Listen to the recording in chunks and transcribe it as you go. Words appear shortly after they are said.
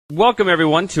Welcome,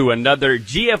 everyone, to another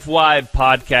GFY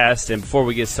podcast. And before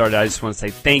we get started, I just want to say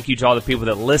thank you to all the people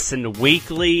that listen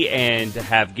weekly and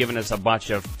have given us a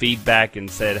bunch of feedback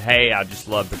and said, hey, I just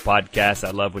love the podcast.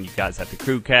 I love when you guys have the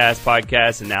Crewcast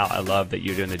podcast, and now I love that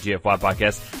you're doing the GFY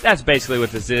podcast. That's basically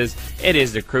what this is. It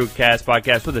is the Crewcast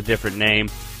podcast with a different name.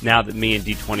 Now that me and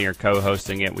D20 are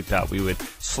co-hosting it, we thought we would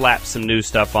slap some new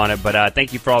stuff on it. But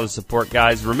thank you for all the support,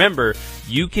 guys. Remember,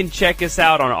 you can check us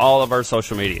out on all of our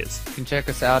social medias. You can check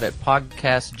us out at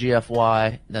Podcast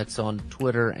GFY. That's on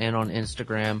Twitter and on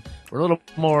Instagram. We're a little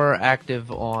more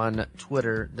active on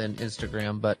Twitter than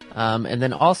Instagram. But and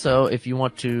then also, if you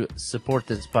want to support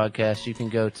this podcast, you can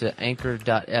go to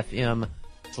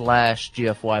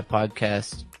anchor.fm/GFY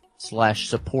podcast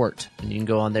 /support, and you can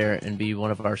go on there and be one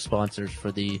of our sponsors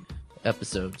for the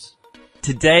episodes.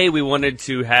 Today we wanted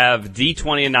to have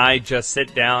D20 and I just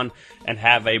sit down and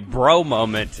have a bro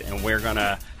moment, and we're going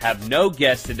to have no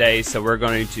guests today, so we're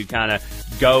going to kind of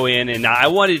go in, and I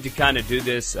wanted to kind of do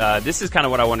this. This is kind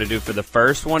of what I want to do for the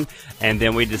first one, and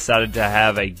then we decided to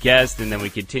have a guest, and then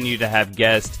we continue to have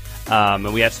guests,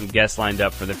 and we have some guests lined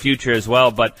up for the future as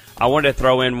well, but I wanted to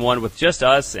throw in one with just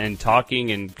us and talking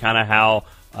and kind of how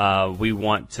we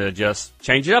want to just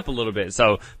change it up a little bit.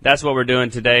 So that's what we're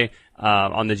doing today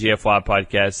on the GFY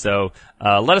podcast. So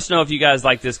let us know if you guys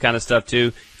like this kind of stuff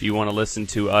too. If you want to listen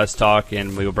to us talk,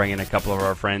 and we will bring in a couple of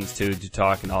our friends too to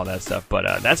talk and all that stuff.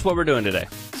 But that's what we're doing today.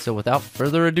 So without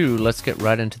further ado, let's get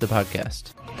right into the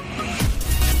podcast.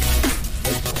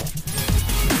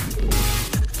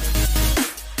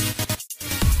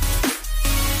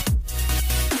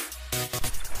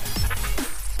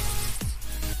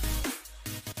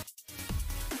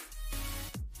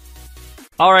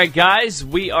 All right, guys,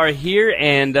 we are here,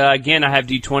 and again, I have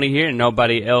D20 here, and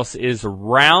nobody else is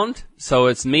around, so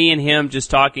it's me and him just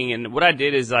talking, and what I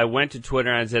did is I went to Twitter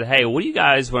and I said, hey, what do you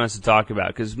guys want us to talk about?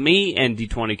 Because me and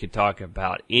D20 could talk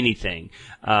about anything.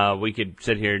 We could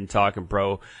sit here and talk and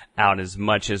bro out as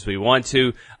much as we want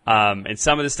to, and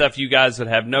some of the stuff you guys would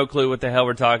have no clue what the hell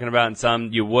we're talking about, and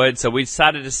some you would, so we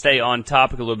decided to stay on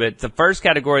topic a little bit. The first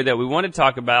category that we want to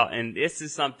talk about, and this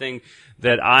is something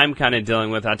that I'm kind of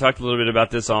dealing with. I talked a little bit about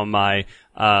this on my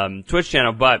Twitch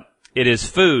channel, but it is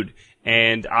food.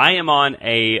 And I am on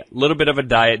a little bit of a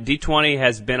diet. D20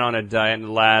 has been on a diet in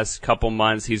the last couple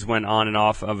months. He's went on and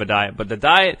off of a diet. But the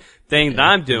diet thing that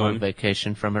I'm doing... I'm on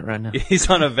vacation from it right now. He's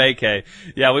on a vacay.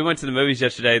 Yeah, we went to the movies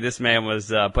yesterday. This man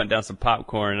was putting down some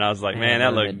popcorn, and I was like, man,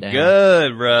 that looked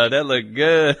good, bro. That looked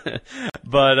good.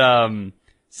 But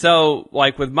so,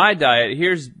 like, with my diet,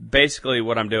 here's basically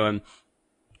what I'm doing.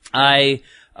 I'm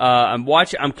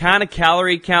kind of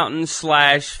calorie counting /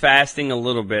 fasting a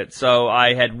little bit. So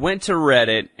I had went to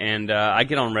Reddit, and I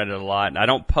get on Reddit a lot. I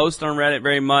don't post on Reddit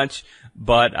very much,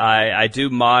 but I do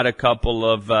mod a couple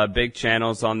of big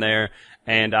channels on there,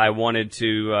 and I wanted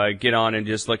to get on and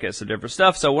just look at some different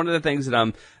stuff. So one of the things that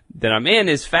I'm in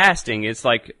is fasting. It's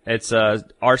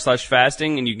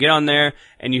r/fasting, and you get on there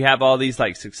and you have all these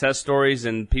like success stories,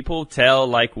 and people tell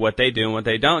like what they do and what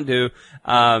they don't do.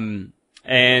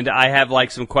 And I have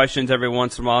like some questions every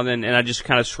once in a while, and I just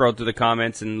kind of scroll through the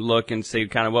comments and look and see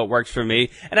kind of what works for me.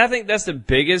 And I think that's the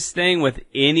biggest thing with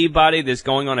anybody that's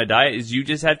going on a diet is you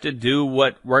just have to do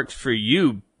what works for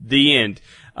you, the end.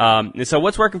 And so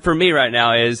what's working for me right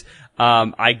now is,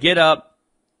 I get up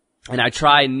and I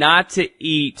try not to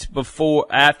eat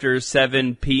after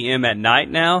 7 p.m. at night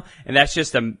now, and that's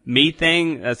just a me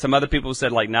thing. Some other people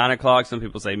said like 9 o'clock, some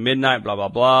people say midnight, blah, blah,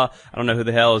 blah. I don't know who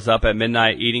the hell is up at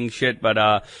midnight eating shit,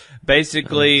 but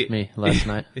basically... It was me last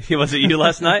night. Was it you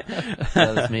last night?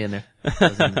 That was me in there. I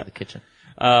was in the kitchen.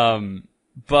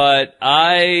 But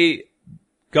I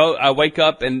wake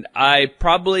up and I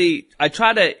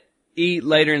try to eat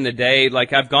later in the day.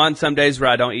 Like I've gone some days where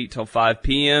I don't eat till 5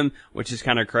 p.m., which is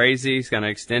kind of crazy. It's kind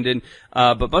of extended.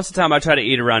 But most of the time I try to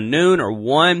eat around noon or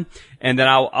 1, and then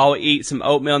I'll eat some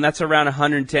oatmeal, and that's around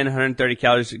 110, 130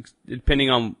 calories,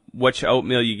 depending on which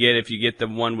oatmeal you get. If you get the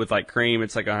one with like cream,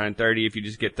 it's like 130. If you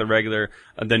just get the regular,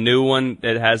 the new one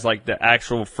that has like the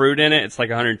actual fruit in it, it's like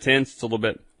 110. So it's a little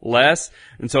bit less.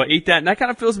 And so I eat that, and that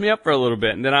kind of fills me up for a little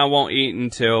bit. And then I won't eat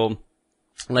until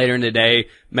later in the day,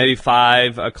 maybe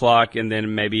 5 o'clock, and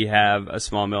then maybe have a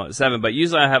small meal at 7. But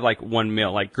usually I have like one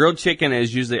meal. Like grilled chicken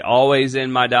is usually always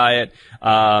in my diet.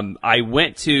 I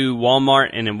went to Walmart,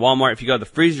 and in Walmart, if you go to the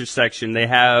freezer section, they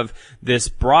have this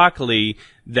broccoli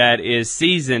that is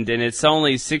seasoned, and it's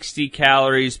only 60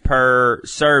 calories per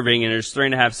serving, and there's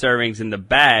 3.5 servings in the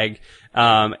bag.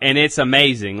 And it's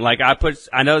amazing. Like I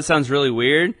know it sounds really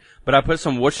weird, but I put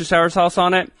some Worcestershire sauce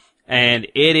on it. And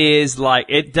it is like,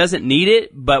 it doesn't need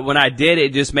it, but when I did,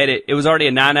 it just made it was already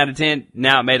a 9 out of 10.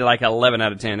 Now it made it like an 11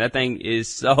 out of 10. That thing is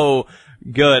so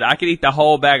good. I could eat the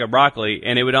whole bag of broccoli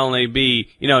and it would only be,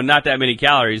 not that many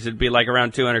calories. It'd be like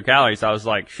around 200 calories. I was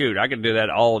like, shoot, I could do that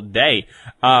all day.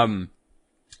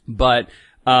 But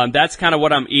that's kind of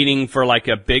what I'm eating for like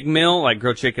a big meal, like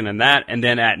grilled chicken and that. And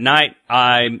then at night,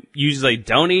 I usually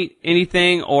don't eat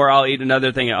anything, or I'll eat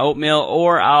another thing of oatmeal,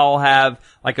 or I'll have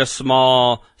like a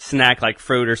small snack like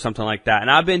fruit or something like that. And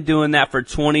I've been doing that for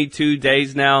 22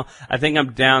 days now. I think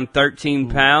I'm down 13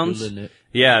 pounds.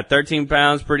 Yeah, 13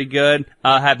 pounds, pretty good.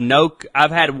 I've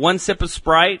had one sip of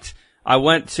Sprite. I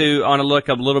went on a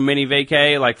little mini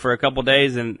vacay, like for a couple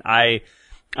days, and I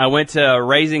went to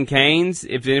Raising Cane's.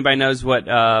 If anybody knows what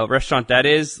restaurant that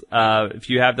is, if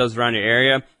you have those around your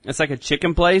area, it's like a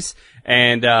chicken place.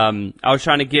 And I was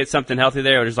trying to get something healthy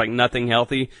there. There's like nothing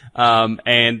healthy.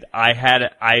 And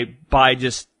by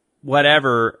just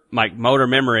whatever, like motor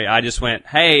memory, I just went,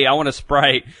 hey, I want a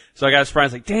Sprite. So I got a Sprite. I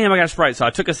was like, damn, I got a Sprite. So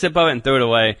I took a sip of it and threw it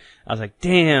away. I was like,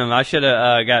 damn, I should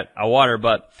have got a water.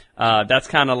 But that's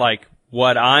kind of like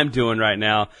what I'm doing right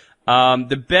now.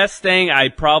 The best thing I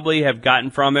probably have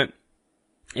gotten from it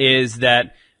is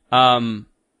that,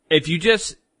 if you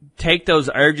just take those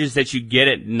urges that you get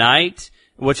at night,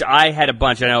 which I had a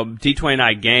bunch. I know D20 and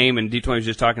I game, and D20 was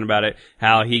just talking about it,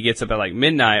 how he gets up at like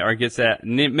midnight or gets at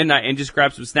midnight and just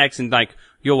grabs some snacks, and like,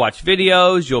 you'll watch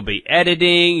videos, you'll be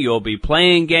editing, you'll be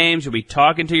playing games, you'll be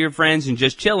talking to your friends and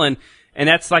just chilling. And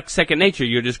that's like second nature.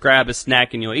 You'll just grab a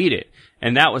snack and you'll eat it.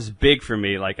 And that was big for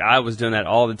me. Like, I was doing that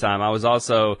all the time. I was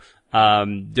also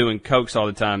doing Cokes all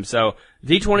the time. So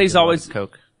D20 is always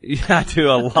Coke. Yeah, I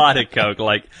do a lot of Coke,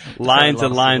 like lines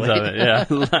and lines of it. Yeah,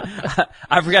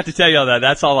 I forgot to tell you all that.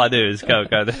 That's all I do is Coke.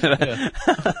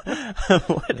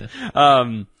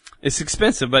 It's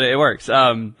expensive, but it works.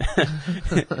 And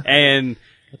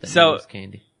so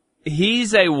candy.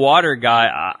 He's a water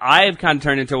guy. I have kind of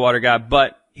turned into a water guy,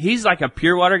 but he's like a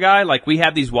pure water guy. Like, we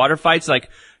have these water fights. Like,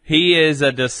 he is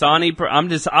a Dasani. I'm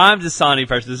Dasani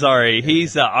person. Sorry,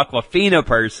 he's a Aquafina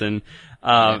person.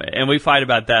 And we fight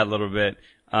about that a little bit.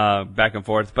 Back and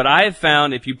forth. But I have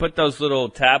found if you put those little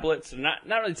tablets, not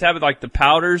really tablets, like the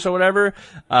powders or whatever,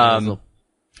 the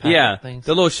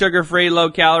little sugar-free,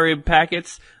 low-calorie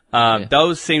packets,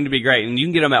 those seem to be great. And you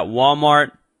can get them at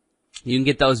Walmart. You can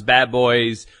get those bad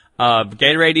boys.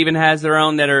 Gatorade even has their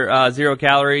own that are, 0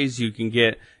 calories. You can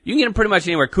get them pretty much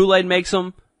anywhere. Kool-Aid makes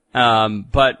them.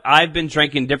 But I've been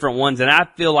drinking different ones, and I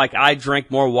feel like I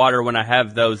drink more water when I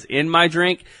have those in my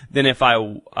drink than if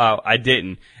I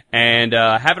didn't. And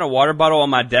having a water bottle on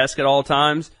my desk at all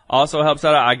times also helps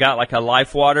out. I got like a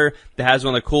Life Water that has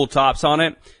one of the cool tops on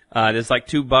it. It's like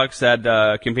 $2 at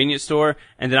the convenience store,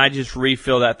 and then I just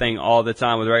refill that thing all the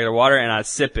time with regular water, and I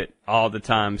sip it all the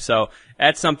time. So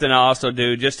that's something I also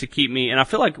do just to keep me. And I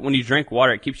feel like when you drink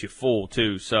water, it keeps you full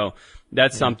too. So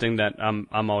that's something that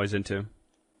I'm always into.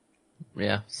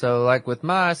 Yeah. So like with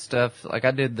my stuff, like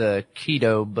I did the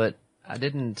keto, but I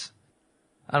don't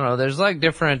know. There's like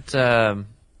different.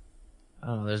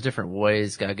 There's different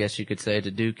ways, I guess you could say, to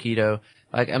do keto.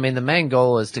 Like, I mean, the main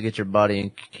goal is to get your body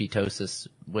in ketosis,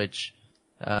 which,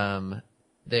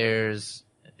 there's,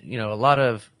 a lot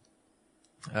of,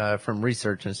 from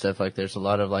research and stuff, like, there's a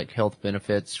lot of, like, health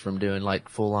benefits from doing, like,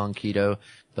 full-on keto.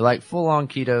 But, like, full-on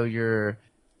keto, you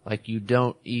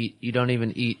don't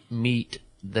even eat meat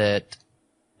that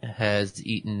has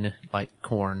eaten, like,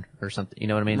 corn or something. You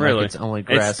know what I mean? Really? Like, it's only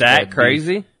grass-fed It's that beef.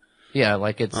 crazy? Yeah,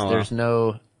 like, there's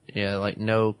no... Yeah, like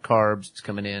no carbs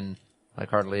coming in, like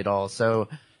hardly at all. So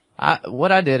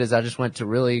what I did is I just went to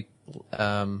really,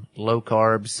 low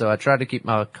carbs. So I tried to keep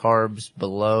my carbs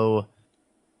below,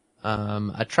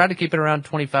 I tried to keep it around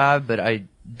 25, but I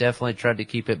definitely tried to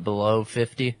keep it below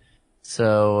 50.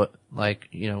 So like,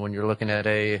 when you're looking at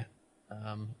a,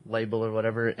 label or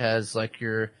whatever, it has like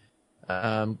your,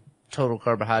 total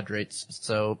carbohydrates.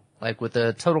 So like with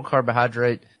the total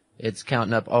carbohydrate, it's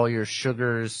counting up all your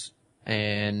sugars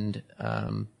and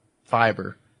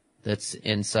fiber that's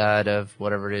inside of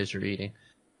whatever it is you're eating.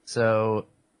 So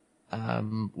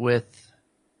with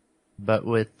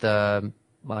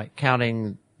like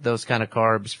counting those kind of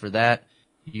carbs for that,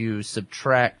 you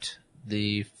subtract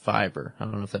the fiber. I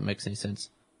don't know if that makes any sense.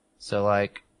 So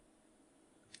like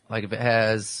if it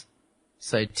has,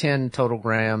 say, 10 total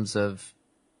grams of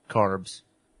carbs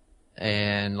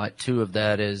and like 2 of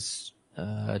that is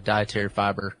dietary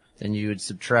fiber, then you would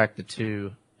subtract the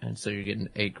 2, and so you're getting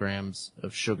 8 grams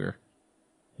of sugar,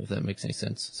 if that makes any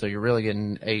sense. So you're really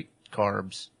getting 8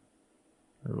 carbs,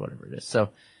 or whatever it is. So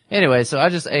anyway, so I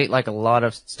just ate like a lot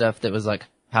of stuff that was like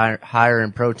higher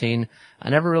in protein. I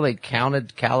never really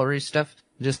counted calorie stuff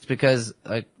just because,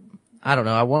 like, I don't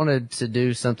know, I wanted to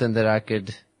do something that I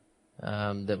could,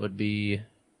 that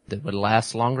would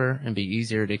last longer and be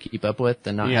easier to keep up with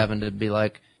than not having to be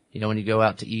like, when you go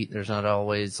out to eat, there's not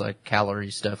always like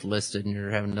calorie stuff listed and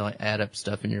you're having to like add up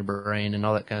stuff in your brain and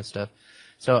all that kind of stuff.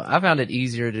 So I found it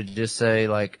easier to just say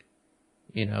like,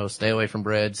 stay away from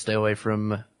bread, stay away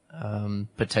from,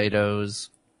 potatoes,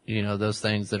 those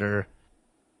things that are,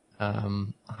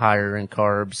 higher in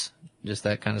carbs, just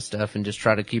that kind of stuff, and just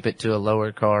try to keep it to a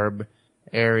lower carb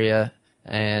area,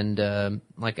 and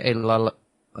like ate a lot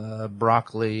of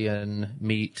broccoli and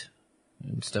meat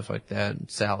and stuff like that, and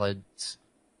salads.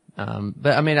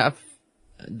 But I mean,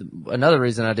 another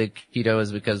reason I did keto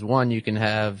is because one, you can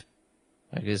have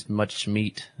like as much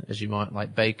meat as you want,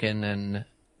 like bacon and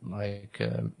like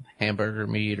hamburger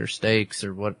meat or steaks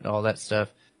or all that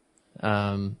stuff.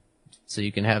 So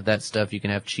you can have that stuff. You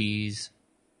can have cheese.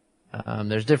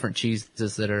 There's different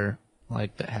cheeses that are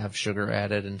like that have sugar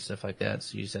added and stuff like that.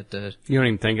 So you just have to. You don't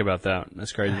even think about that.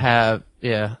 That's crazy.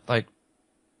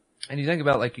 And you think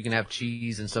about like you can have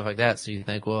cheese and stuff like that. So you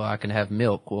think, well, I can have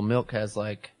milk. Well, milk has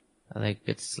like, I think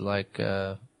it's like,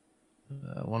 I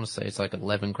want to say it's like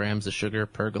 11 grams of sugar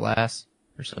per glass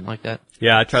or something like that.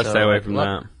 Yeah, I try to stay away from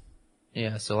that.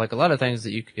 Yeah, so like a lot of things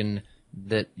that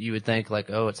you would think like,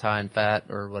 oh, it's high in fat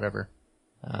or whatever.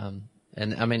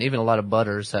 And I mean, even a lot of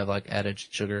butters have like added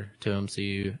sugar to them, so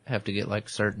you have to get like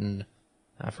certain,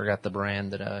 I forgot the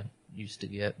brand that I used to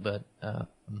get, but,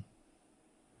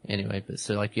 anyway, but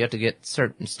so like you have to get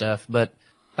certain stuff, but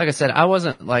like I said, I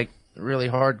wasn't like really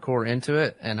hardcore into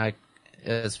it, and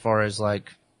as far as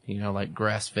like, like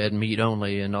grass-fed meat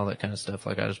only and all that kind of stuff,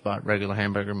 like I just bought regular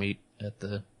hamburger meat at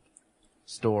the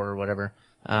store or whatever.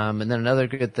 And then another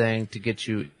good thing to get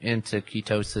you into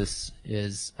ketosis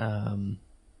is,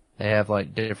 they have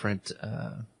like different,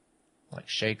 like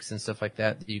shakes and stuff like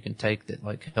that you can take that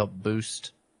like help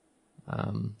boost, I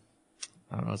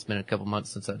don't know, it's been a couple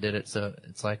months since I did it, so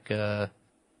it's like,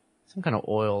 some kind of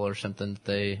oil or something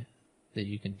that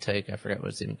you can take. I forgot what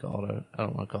it's even called. I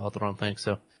don't want to call it the wrong thing.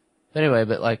 So anyway,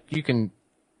 but like you can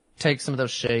take some of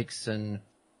those shakes, and,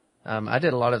 I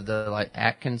did a lot of the like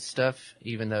Atkins stuff,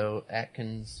 even though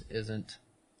Atkins isn't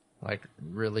like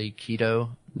really keto,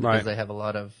 because they have a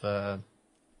lot of,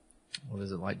 what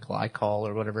is it, like glycol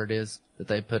or whatever it is that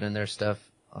they put in their stuff,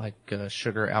 like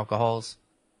sugar alcohols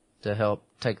to help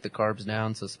take the carbs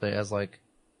down. So it has like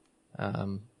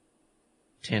 10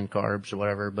 carbs or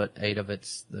whatever, but 8 of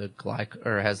it's the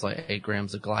or has like 8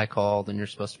 grams of glycol. Then you're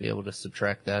supposed to be able to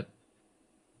subtract that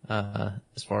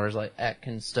as far as like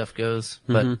Atkins stuff goes.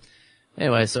 But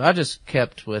anyway, so I just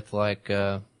kept with like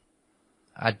I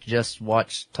just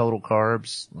watched total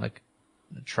carbs, like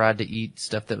I tried to eat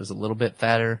stuff that was a little bit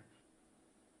fatter.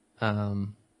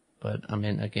 But I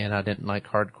mean, again, I didn't like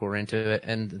hardcore into it.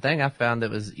 And the thing I found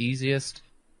that was easiest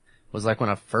was like when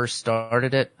I first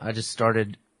started it, I just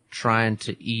started trying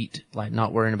to eat, like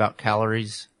not worrying about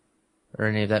calories or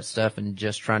any of that stuff, and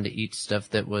just trying to eat stuff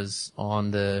that was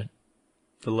on the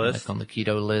list, like on the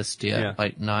keto list. Yeah.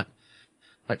 Like not,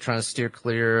 like trying to steer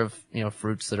clear of,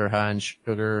 fruits that are high in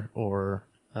sugar or,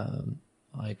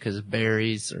 like, cause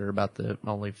berries are about the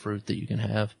only fruit that you can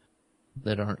have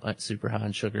that aren't like super high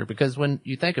in sugar. Because when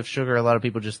you think of sugar, a lot of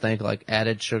people just think like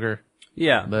added sugar.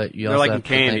 Yeah. But you They're also like in have to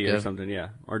candy think or of, something, yeah.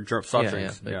 Or soft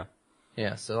drinks, yeah.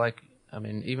 Yeah, so like, I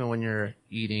mean, even when you're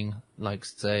eating, like,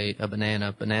 say, a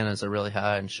banana, bananas are really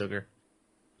high in sugar.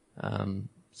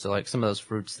 So like some of those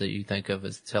fruits that you think of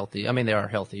as healthy, I mean, they are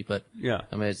healthy, but yeah,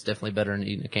 I mean, it's definitely better than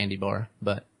eating a candy bar.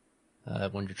 But,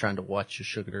 when you're trying to watch your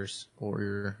sugars or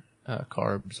your,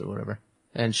 carbs or whatever.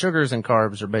 And sugars and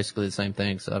carbs are basically the same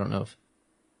thing, so I don't know if,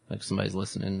 like, somebody's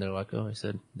listening, they're like, oh, I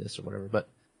said this or whatever. But,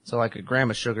 so like a gram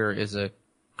of sugar is a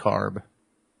carb,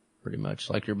 pretty much.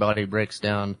 Like your body breaks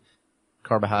down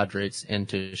carbohydrates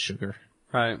into sugar.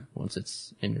 Right. Once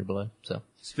it's in your blood, so.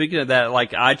 Speaking of that,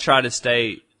 like, I try to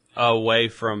stay away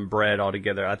from bread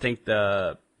altogether. I think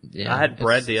I had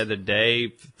bread the other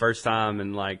day, first time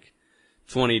in like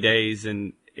 20 days,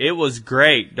 and it was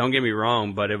great. Don't get me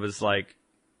wrong, but it was like,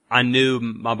 I knew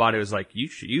my body was like,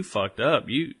 you fucked up.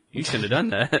 You shouldn't have done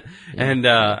that. And,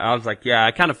 I was like, yeah,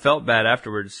 I kind of felt bad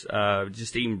afterwards,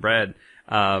 just eating bread.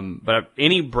 But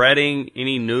any breading,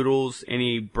 any noodles,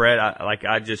 any bread,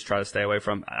 I just try to stay away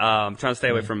from. I'm trying to stay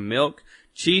away from milk,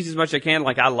 cheese as much as I can.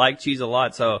 Like, I like cheese a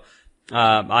lot, so,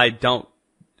 I don't,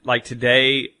 like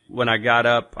today when I got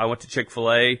up, I went to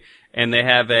Chick-fil-A and they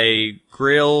have a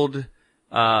grilled,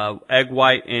 egg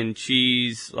white and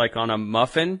cheese, like on a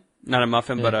muffin. Not a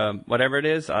muffin, but, whatever it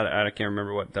is. I can't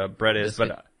remember what the bread is, Biscuit.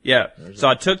 but, Yeah. So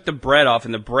I took the bread off,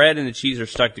 and the bread and the cheese are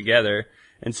stuck together.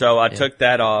 And so I took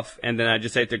that off, and then I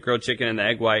just ate the grilled chicken and the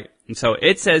egg white. And so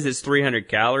it says it's 300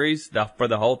 calories for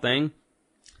the whole thing.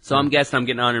 So I'm guessing I'm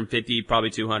getting 150, probably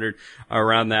 200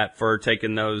 around that for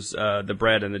taking those, the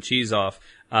bread and the cheese off.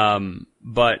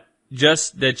 But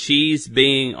just the cheese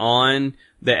being on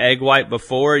the egg white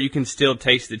before, you can still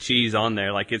taste the cheese on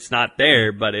there. Like it's not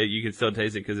there, but you can still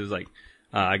taste it because it was like,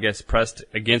 I guess pressed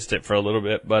against it for a little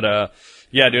bit. But,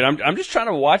 yeah, dude, I'm just trying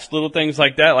to watch little things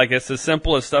like that. Like it's the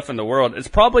simplest stuff in the world.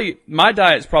 My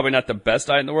diet's probably not the best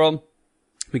diet in the world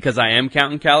because I am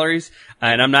counting calories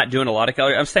and I'm not doing a lot of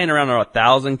calories. I'm staying around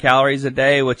 1,000 calories a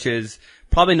day, which is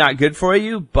probably not good for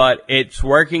you, but it's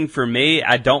working for me.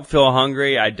 I don't feel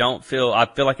hungry. I feel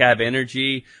like I have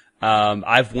energy.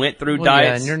 I've went through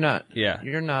diets. Yeah, and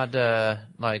you're not,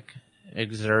 like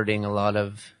exerting a lot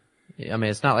of, I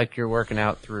mean, it's not like you're working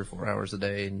out 3 or 4 hours a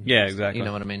day. And yeah, exactly. You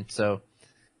know what I mean? So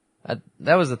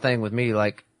that was the thing with me,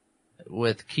 like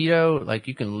with keto, like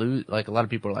you can lose, like a lot of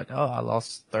people are like, oh, I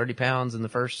lost 30 pounds in the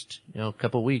first,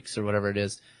 couple weeks or whatever it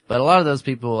is. But a lot of those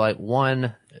people, like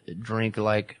drink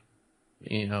like,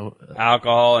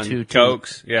 alcohol and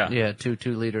Cokes. Yeah. Yeah. 2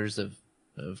 liters of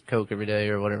Coke every day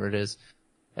or whatever it is.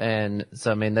 And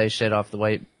so, I mean, they shed off the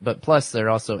weight, but plus they're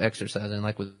also exercising.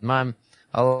 Like with mine,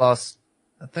 I lost,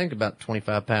 I think about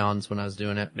 25 pounds when I was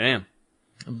doing it. Damn.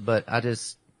 But I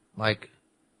just, like,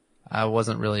 I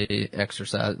wasn't really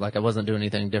exercising. Like, I wasn't doing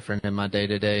anything different in my day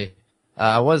to day.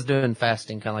 I was doing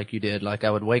fasting kind of like you did. Like,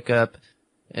 I would wake up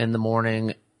in the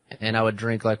morning and I would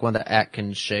drink like one of the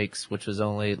Atkins shakes, which was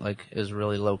only like, it was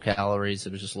really low calories.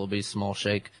 It was just a little bit small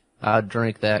shake. I'd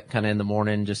drink that kind of in the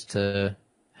morning just to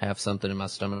have something in my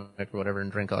stomach or whatever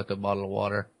and drink like a bottle of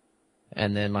water.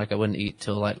 And then like I wouldn't eat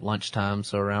till like lunchtime.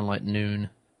 So around like noon,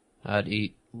 I'd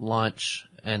eat lunch.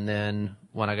 And then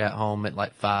when I got home at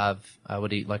like 5, I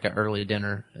would eat like an early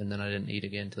dinner and then I didn't eat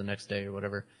again till the next day or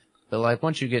whatever. But like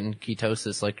once you get in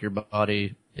ketosis, like your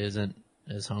body isn't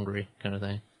as hungry kind of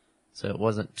thing. So it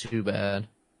wasn't too bad.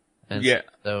 And yeah.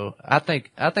 So I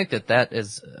think that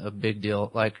is a big deal.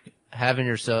 Like having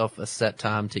yourself a set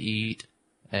time to eat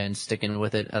and sticking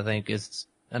with it, I think is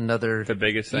another the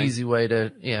biggest thing. Easy way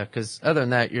to, cause other than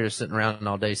that, you're sitting around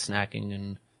all day snacking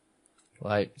and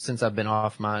like, since I've been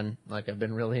off mine, like I've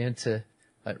been really into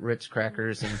like Ritz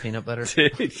crackers and peanut butter.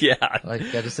 Yeah. Like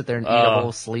I just sit there and eat a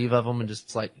whole sleeve of them and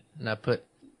just like, and I put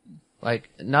like,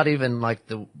 not even like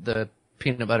the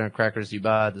peanut butter and crackers you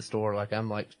buy at the store. Like I'm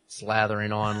like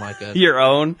slathering on like a your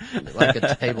own, like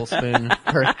a tablespoon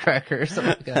per cracker or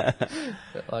something like that.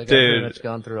 Like dude, I've pretty much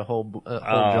gone through a whole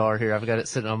jar here. I've got it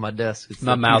sitting on my desk. It's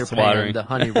my mouth's watering. The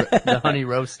honey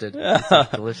roasted.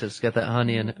 It's delicious. Got that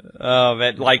honey in it. Oh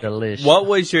man, like Delish. What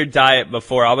was your diet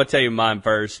before? I'm gonna tell you mine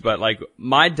first. But like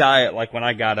my diet, like when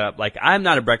I got up, like I'm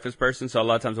not a breakfast person, so a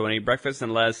lot of times I wouldn't eat breakfast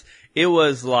unless it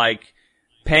was like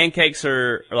pancakes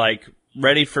or like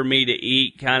ready for me to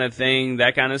eat kind of thing,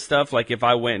 that kind of stuff. Like if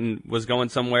I went and was going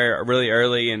somewhere really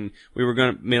early and we were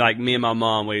going to, me and my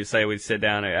mom, we'd sit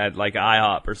down at like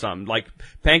IHOP or something. Like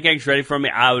pancakes ready for me,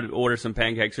 I would order some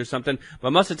pancakes or something.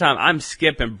 But most of the time, I'm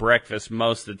skipping breakfast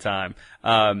most of the time.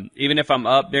 Even if I'm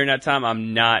up during that time,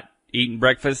 I'm not eating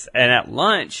breakfast. And at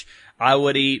lunch, I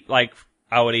would eat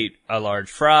a large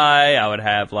fry. I would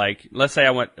have like, let's say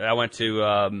I went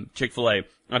to, Chick-fil-A.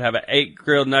 I'd have 8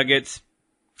 grilled nuggets.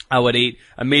 I would eat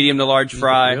a medium to large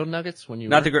fry. Grilled nuggets when you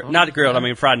not the grilled. I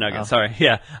mean fried nuggets. Oh. Sorry,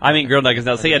 yeah, I mean grilled nuggets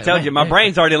now. See, I told you, my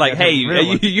brain's already like, hey,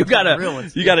 you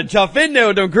gotta jump in there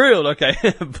with them grilled, okay?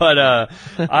 But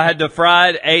I had the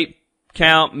fried 8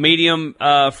 count, medium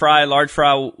fry, large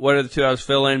fry. What are the 2 I was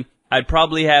filling? I'd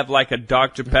probably have like a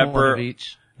Dr. Pepper. One of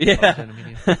each. Yeah.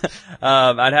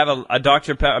 I'd have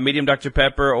a medium Dr.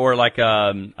 Pepper or like,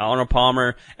 Arnold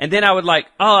Palmer. And then I would like,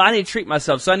 I need to treat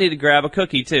myself. So I need to grab a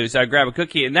cookie too. So I grab a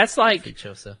cookie and that's like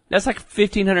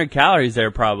 1,500 calories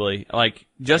there probably. Like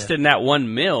just in that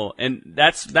one meal. And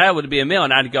that would be a meal.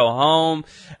 And I'd go home,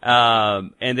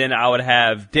 and then I would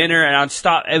have dinner and I'd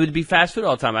stop. It would be fast food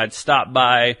all the time. I'd stop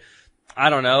by, I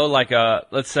don't know, like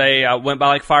let's say I went by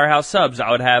like Firehouse Subs.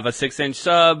 I would have a 6-inch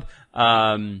sub,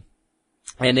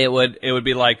 and it would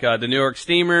be like, the New York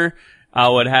Steamer. I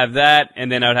would have that,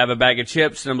 and then I would have a bag of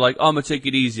chips, and I'm like, I'm gonna take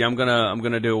it easy. I'm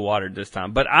gonna do a water this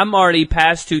time. But I'm already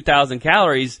past 2,000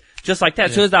 calories, just like that.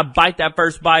 As soon as I bite that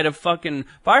first bite of fucking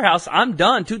Firehouse, I'm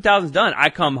done. 2,000's done. I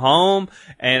come home,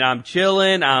 and I'm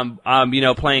chilling. I'm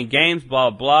playing games, blah,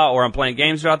 blah, or I'm playing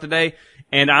games throughout the day.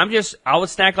 And I would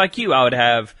snack like you. I would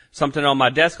have something on my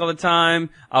desk all the time.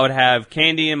 I would have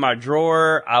candy in my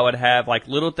drawer. I would have like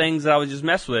little things that I would just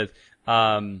mess with.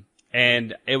 And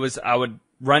I would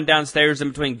run downstairs in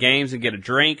between games and get a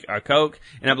drink, a Coke,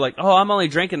 and I'd be like, oh, I'm only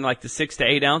drinking like the 6 to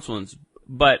 8 ounce ones.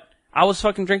 But I was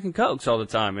fucking drinking Cokes all the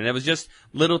time. And it was just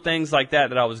little things like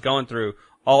that I was going through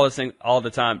all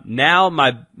the time. Now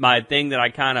my thing that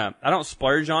I don't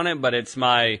splurge on it, but it's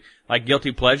my like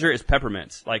guilty pleasure is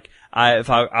peppermints. Like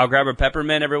I'll grab a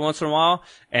peppermint every once in a while,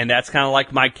 and that's kind of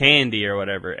like my candy or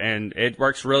whatever. And it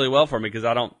works really well for me because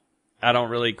I don't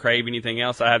really crave anything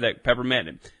else. I have that peppermint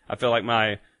and I feel like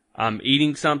I'm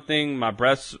eating something, my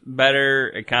breath's better.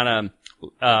 It kind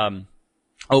of,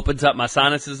 opens up my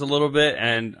sinuses a little bit,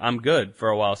 and I'm good for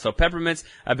a while. So peppermints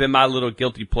have been my little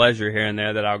guilty pleasure here and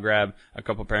there that I'll grab a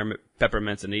couple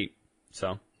peppermints and eat.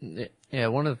 So yeah,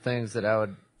 one of the things that I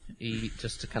would eat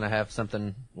just to kind of have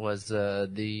something was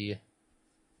like the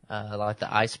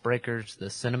icebreakers, the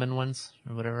cinnamon ones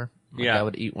or whatever. Like yeah, I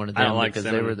would eat one of them I don't like because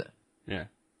cinnamon. Yeah.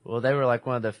 Well, they were like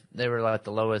they were like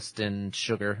the lowest in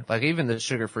sugar. Like even the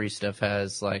sugar-free stuff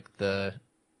has like the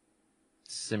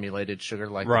simulated sugar,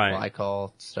 like right. the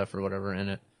glycol stuff or whatever in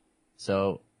it.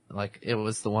 So like it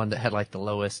was the one that had like the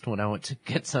lowest when I went to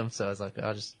get some. So I was like,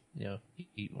 I'll just,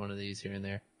 eat one of these here and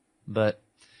there. But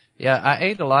yeah, I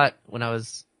ate a lot when I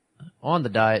was on the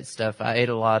diet stuff. I ate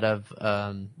a lot of,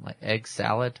 like egg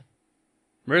salad.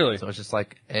 Really? So it's just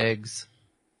like eggs,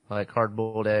 like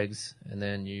hard-boiled eggs. And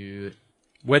then you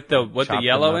with the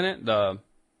yellow in it,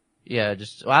 yeah,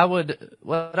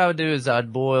 what I would do is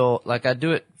I'd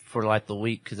do it for like the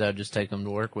week because I'd just take them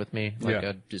to work with me. Like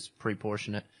I'd just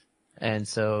pre-portion it. And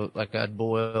so like I'd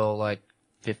boil like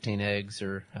 15 eggs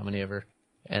or how many ever.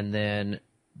 And then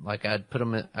like I'd put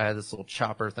them I had this little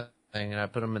chopper thing and I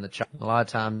put them in the chopper. A lot of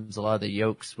times a lot of the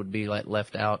yolks would be like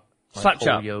left out. Like slap whole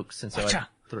chop. Yolks. And so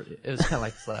it was kind of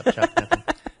like slap chop.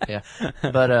 Yeah.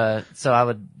 But, so I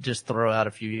would just throw out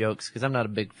a few yolks because I'm not a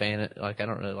big fan I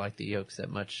don't really like the yolks that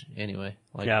much anyway.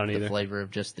 Like I don't the either. flavor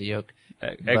of just the yolk.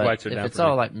 Egg But whites are if down it's for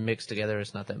all me. like mixed together,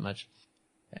 it's not that much.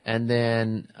 And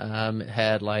then, it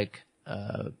had like,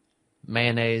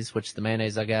 mayonnaise, which the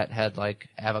mayonnaise I got had like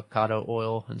avocado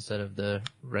oil instead of the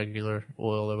regular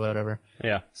oil or whatever.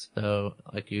 Yeah. So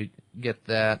like you get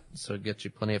that, so it gets you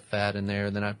plenty of fat in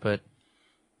there. Then I put,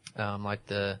 not like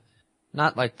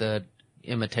the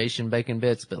imitation bacon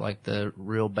bits, but like the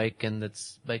real bacon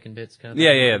that's bacon bits kind of thing.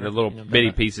 Yeah, the little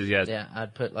bitty pieces, yeah. Yeah,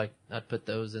 I'd put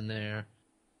those in there.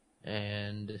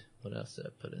 And what else did I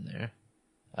put in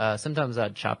there? Sometimes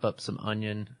I'd chop up some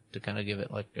onion to kind of give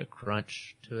it like a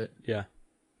crunch to it. Yeah.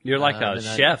 You're like a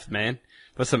then chef, man.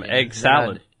 With some egg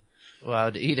salad.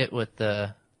 I'd eat it with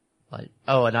and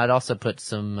I'd also put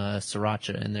some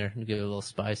sriracha in there to give it a little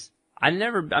spice. I'm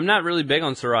not really big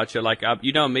on sriracha. Like,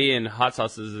 me and hot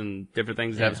sauces and different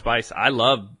things that have spice. I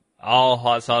love all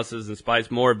hot sauces and spice,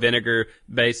 more vinegar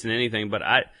based than anything, but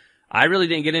I really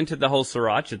didn't get into the whole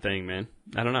sriracha thing, man.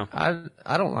 I don't know.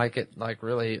 I don't like it like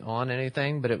really on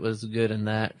anything, but it was good in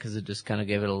that because it just kind of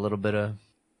gave it a little bit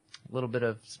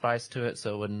of spice to it,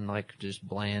 so it wouldn't like just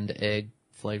bland egg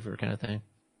flavor kind of thing.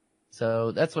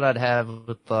 So that's what I'd have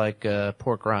with like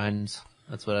pork rinds.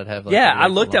 That's what I'd have. Like, I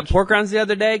looked at pork rinds the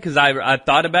other day because I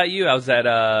thought about you. I was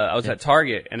at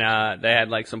Target and they had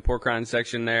like some pork rind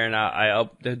section there, and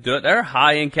they're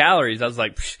high in calories. I was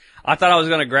like, psh, I thought I was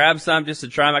gonna grab some just to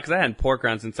try them out because I hadn't pork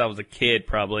rinds since I was a kid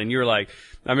probably. And you were like,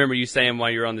 I remember you saying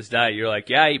while you were on this diet, you're like,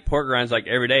 yeah, I eat pork rinds like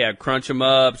every day. I crunch them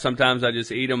up. Sometimes I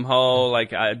just eat them whole.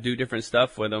 Like I do different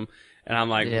stuff with them. And I'm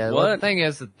like, yeah, what? Well, the thing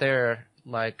is that they're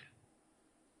like,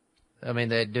 I mean,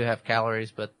 they do have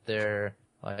calories, but they're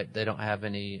like, they don't have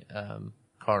any,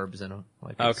 carbs in them.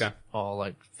 Like, it's all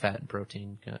like fat and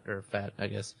protein, or fat, I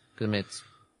guess. Cause I mean, it's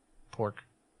pork.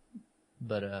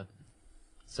 But,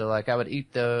 so like I would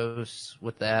eat those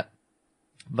with that.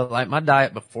 But like my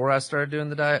diet before I started doing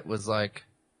the diet was like,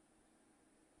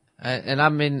 and I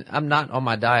mean, I'm not on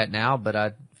my diet now, but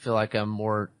I feel like I'm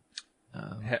more,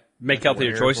 make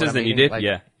healthier choices than you did? Like,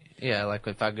 yeah. Yeah, like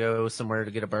if I go somewhere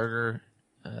to get a burger,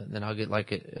 then I'll get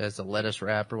like it as a lettuce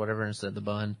wrap or whatever instead of the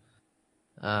bun.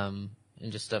 And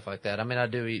just stuff like that. I mean, I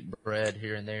do eat bread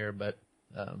here and there, but,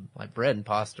 like bread and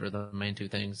pasta are the main two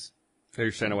things that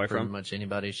you're staying away pretty from? much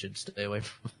anybody should stay away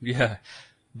from. Yeah.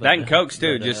 That and Cokes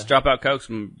too. Just drop out Cokes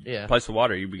and place of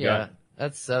water. You'd be good.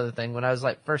 That's the other thing. When I was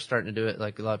like first starting to do it,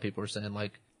 like a lot of people were saying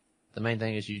like, the main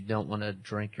thing is you don't want to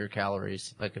drink your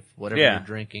calories. Like if whatever you're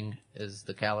drinking is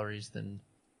the calories, then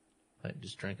like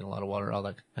just drinking a lot of water, all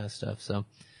that kind of stuff. So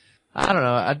I don't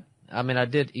know. I mean, I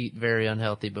did eat very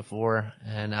unhealthy before,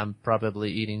 and I'm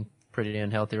probably eating pretty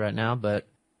unhealthy right now, but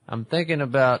I'm thinking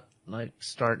about like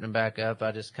starting to back up.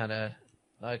 I just kind of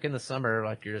like in the summer,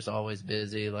 like you're just always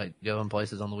busy, like going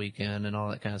places on the weekend and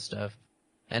all that kind of stuff.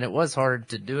 And it was hard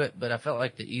to do it, but I felt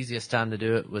like the easiest time to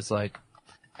do it was like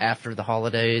after the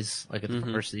holidays, like at the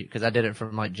Mm-hmm. first, because I did it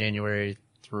from like January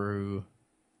through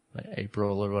like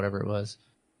April or whatever it was.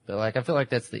 But like, I feel like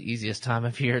that's the easiest time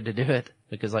of year to do it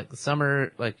because like the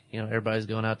summer, like, you know, everybody's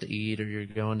going out to eat or you're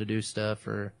going to do stuff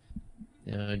or,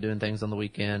 you know, doing things on the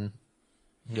weekend,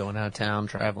 going out of town,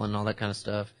 traveling, all that kind of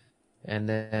stuff. And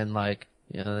then like,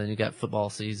 you know, then you got football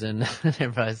season and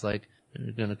everybody's like,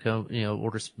 you're going to come, you know,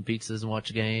 order some pizzas and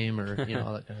watch a game or, you know,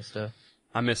 all that kind of stuff.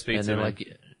 I miss pizza. And then man.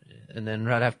 like, and then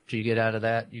right after you get out of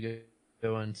that, you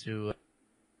go into,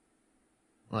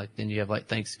 like, then you have like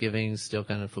Thanksgiving, still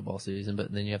kind of football season,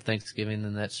 but then you have Thanksgiving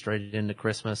and that's straight into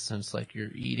Christmas and it's like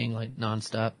you're eating like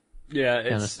nonstop yeah,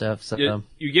 kind of it's stuff. So,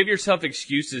 you give yourself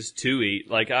excuses to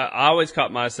eat. Like I always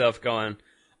caught myself going,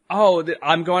 "Oh,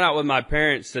 I'm going out with my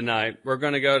parents tonight. We're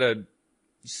going to go to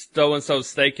so and so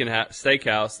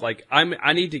steakhouse. Like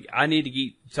I need to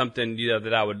eat something, you know,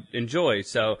 that I would enjoy.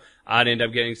 So I'd end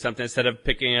up getting something instead of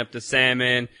picking up the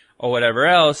salmon or whatever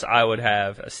else. I would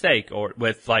have a steak or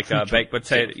with like a baked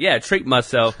potato. Yeah, treat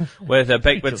myself with a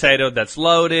baked potato that's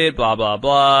loaded, blah blah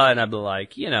blah. And I'd be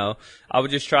like, you know, I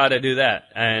would just try to do that.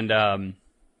 And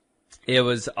it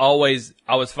was always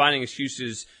I was finding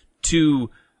excuses to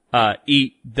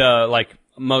eat the like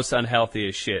most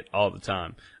unhealthiest shit all the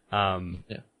time.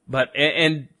 But,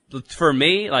 and for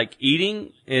me, like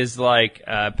eating is like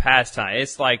pastime.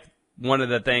 It's like one of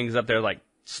the things up there, like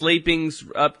sleeping's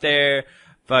up there,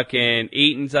 fucking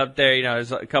eating's up there. You know,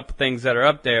 there's a couple things that are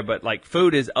up there, but like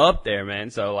food is up there, man.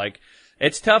 So like,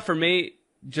 it's tough for me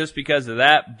just because of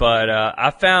that. But,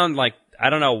 I found like, I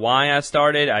don't know why I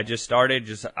started. I just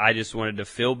wanted to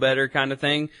feel better kind of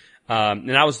thing.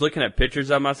 And I was looking at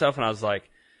pictures of myself and I was like,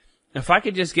 if I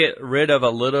could just get rid of a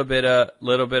little bit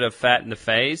of fat in the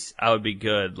face, I would be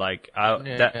good. Like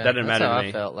that didn't matter to me.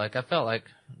 I felt like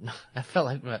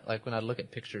when I look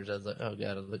at pictures, I was like, oh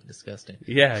god, I look disgusting.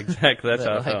 Yeah, exactly. That's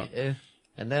how I Like, felt.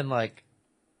 and then like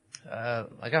I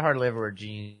hardly ever wear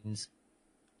jeans,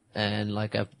 and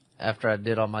like after I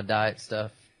did all my diet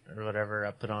stuff or whatever,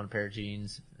 I put on a pair of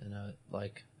jeans, and I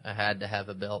had to have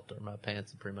a belt or my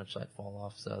pants would pretty much like fall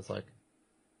off. So I was like.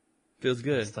 Feels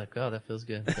good. It's like, oh, that feels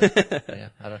good. But, yeah,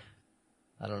 I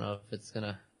don't know if it's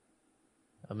gonna.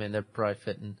 I mean, they're probably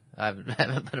fitting. I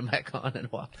haven't put them back on in a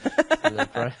while. So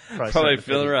they're Probably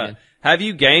feeling right. Have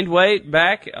you gained weight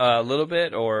back a little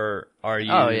bit, or are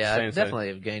you? Oh yeah, I staying definitely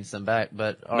have gained some back,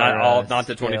 but not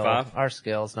the 25. Our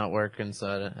scale's not working, so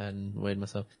I hadn't weighed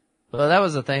myself. But that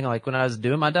was the thing. Like when I was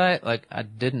doing my diet, like I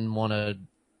didn't want to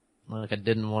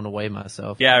weigh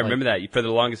myself. Yeah, I Like, remember that. For the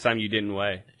longest time, you didn't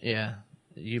weigh. Yeah.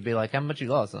 You'd be like, how much you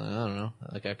lost? Like, I don't know.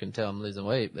 Like, I can tell I'm losing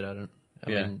weight, but I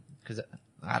mean, cause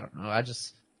I don't know. I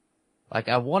just, like,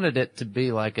 I wanted it to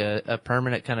be like a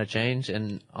permanent kind of change.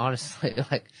 And honestly,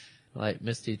 like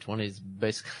Miss T20 is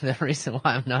basically the reason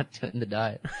why I'm not doing the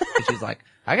diet. Cause she's like,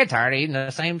 I get tired of eating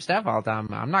the same stuff all the time.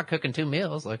 I'm not cooking 2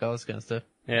 meals, like all this kind of stuff.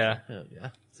 Yeah. Oh, yeah.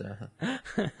 So, I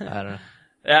don't know.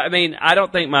 I mean, I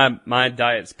don't think my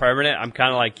diet's permanent. I'm kind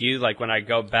of like you. Like when I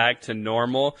go back to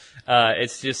normal,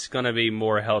 it's just going to be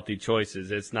more healthy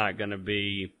choices. It's not going to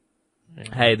be,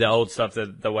 hey, the old stuff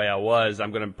the way I was.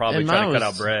 I'm going to probably try to cut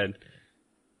out bread.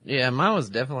 Yeah, mine was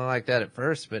definitely like that at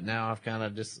first, but now I've kind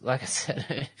of just, like I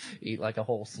said, eat like a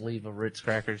whole sleeve of Ritz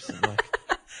crackers. Like,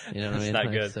 you know what I mean? It's not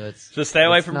Like, good. So So stay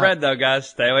away from bread though, guys.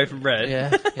 Stay away from bread.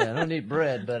 Yeah, I don't eat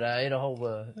bread, but I ate a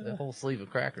whole sleeve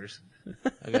of crackers.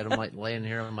 I got them like laying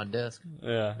here on my desk.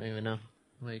 Yeah. I don't even know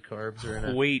how many carbs are in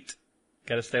it. Wheat.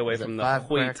 Got to stay away from the 5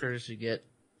 wheat. crackers, you get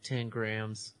 10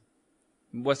 grams.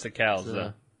 What's the calories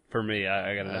though? For me,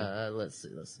 I got to know. Let's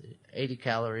see. 80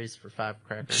 calories for 5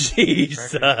 crackers.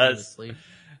 Jesus. Crackers in the sleeve.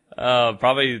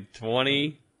 Probably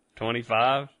 20,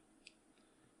 25.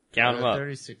 Count them up.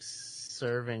 36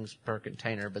 servings per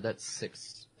container, but that's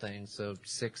 6 things. So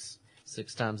 6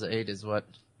 times 8 is what?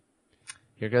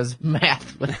 Here goes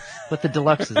math with the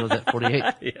deluxes. Was that 48?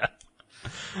 Yeah.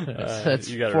 That's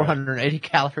you got it 480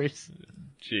 calories.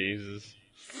 Jesus.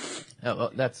 Oh,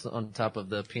 well, that's on top of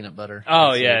the peanut butter.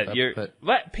 Oh That's yeah,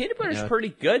 but peanut butter's you know, pretty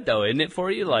good though, isn't it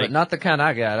for you? Like, but not the kind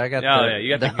I got. I got you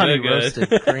got the honey good. roasted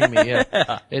creamy.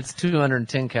 Yeah. It's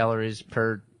 210 calories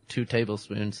per 2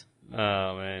 tablespoons.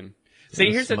 Oh man.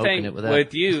 See, here's the smoking thing it with that.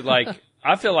 with you. Like,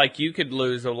 I feel like you could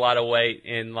lose a lot of weight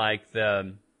in like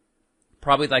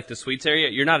probably like the sweets area.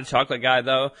 You're not a chocolate guy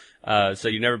though, so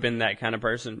you've never been that kind of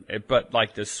person. But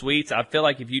like the sweets, I feel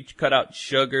like if you cut out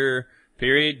sugar,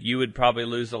 period, you would probably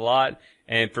lose a lot.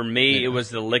 And for me, it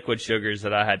was the liquid sugars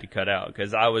that I had to cut out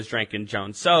because I was drinking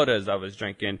Jones sodas, I was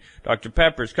drinking Dr.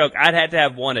 Pepper's, Coke. I'd had to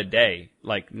have one a day.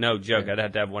 Like, no joke, I'd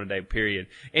have to have one a day, period.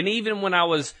 And even when I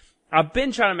was I've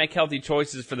been trying to make healthy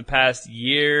choices for the past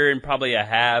year and probably a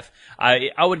half. I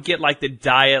would get like the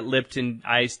Diet Lipton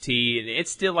iced tea. It's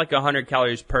still like 100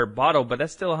 calories per bottle, but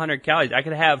that's still 100 calories. I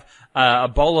could have a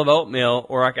bowl of oatmeal,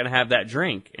 or I can have that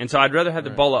drink. And so I'd rather have the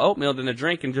bowl of oatmeal than the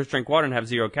drink and just drink water and have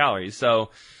 0 calories.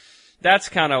 So that's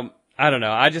kind of, I don't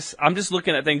know. I'm just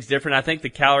looking at things different. I think the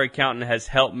calorie counting has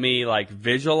helped me like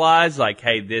visualize like,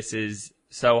 hey, this is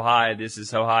so high, this is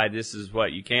so high, this is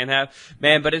what you can have.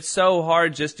 Man, but it's so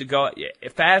hard just to go.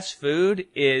 Fast food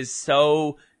is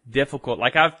so difficult.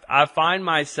 Like I find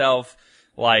myself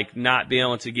like not being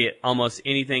able to get almost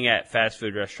anything at fast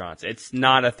food restaurants. It's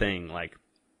not a thing. Like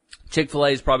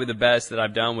Chick-fil-A is probably the best that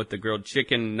I've done with the grilled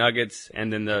chicken nuggets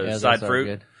and then the side fruit.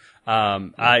 Good.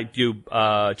 I do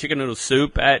chicken noodle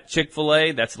soup at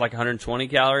Chick-fil-A. That's like 120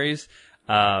 calories.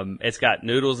 It's got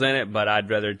noodles in it, but I'd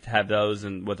rather have those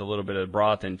and with a little bit of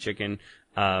broth and chicken.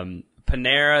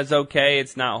 Panera's okay.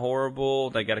 It's not horrible.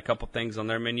 They got a couple things on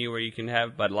their menu where you can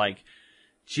have, but like,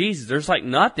 Jesus, there's like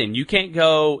nothing. You can't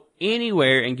go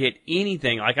anywhere and get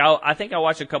anything. Like I think I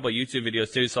watched a couple of YouTube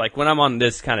videos too. So like when I'm on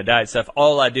this kind of diet stuff,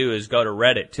 all I do is go to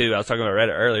Reddit too. I was talking about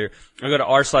Reddit earlier. I go to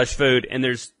r/food and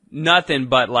there's nothing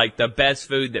but like the best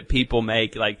food that people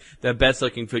make, like the best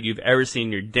looking food you've ever seen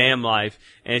in your damn life.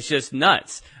 And it's just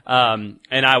nuts. And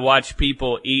I watch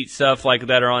people eat stuff like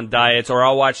that are on diets, or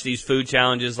I'll watch these food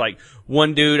challenges. Like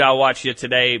one dude I watched it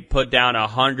today put down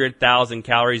 100,000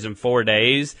 calories in 4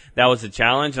 days. That was the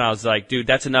challenge. And I was like, dude,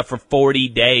 that's enough for 40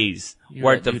 days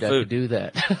worth of food. I could do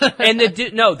that. And the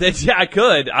dude, no, I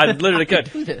could. I literally could.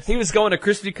 He was going to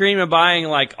Krispy Kreme and buying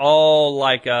like all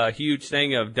like a huge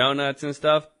thing of donuts and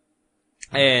stuff.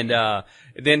 And,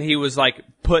 then he was like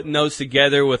putting those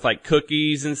together with like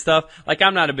cookies and stuff. Like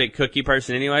I'm not a big cookie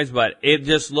person anyways, but it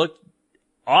just looked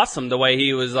awesome the way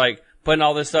he was like putting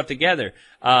all this stuff together.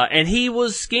 And he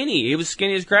was skinny. He was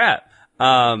skinny as crap.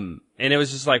 And it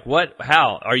was just like, what,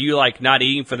 how? Are you like not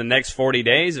eating for the next 40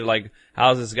 days or like,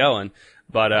 how's this going?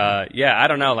 But, yeah, I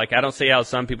don't know. Like I don't see how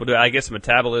some people do it. I guess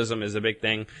metabolism is a big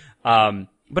thing.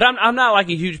 But I'm not like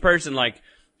a huge person. Like,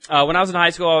 when I was in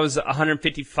high school, I was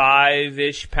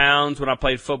 155-ish pounds when I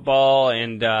played football,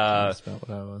 and That's about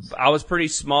what I was. I was pretty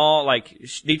small. Like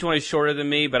D20 is shorter than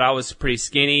me, but I was pretty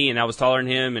skinny, and I was taller than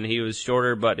him, and he was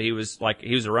shorter, but he was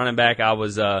a running back. I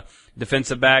was a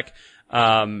defensive back,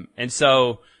 and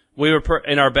so we were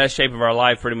in our best shape of our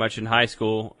life pretty much in high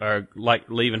school, or like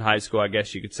leaving high school, I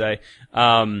guess you could say.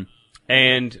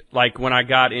 And like when I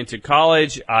got into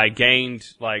college, I gained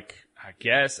like, I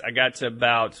guess I got to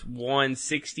about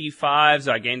 165,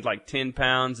 so I gained like 10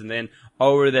 pounds, and then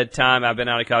over the time I've been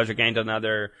out of college, I gained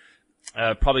another,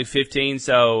 probably 15.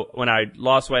 So when I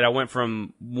lost weight, I went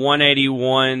from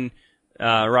 181,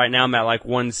 right now I'm at like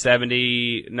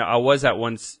 170. No, I was at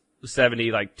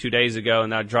 170 like 2 days ago,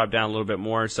 and I dropped down a little bit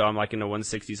more, so I'm like in the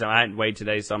 160. So I hadn't weighed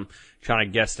today, so I'm trying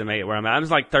to guesstimate where I'm at. I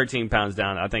was like 13 pounds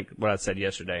down, I think what I said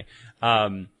yesterday.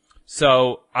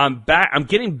 So I'm back, I'm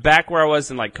getting back where I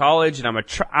was in like college, and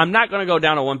I'm not going to go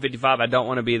down to 155. I don't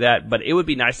want to be that, but it would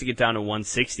be nice to get down to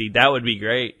 160. That would be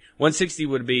great. 160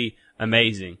 would be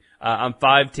amazing. I'm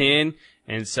 5'10",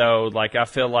 and so like I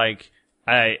feel like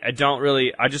I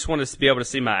just want to be able to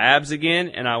see my abs again,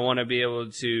 and I want to be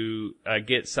able to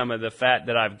get some of the fat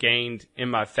that I've gained in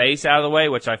my face out of the way,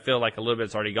 which I feel like a little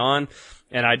bit's already gone.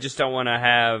 And I just don't want to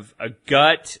have a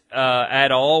gut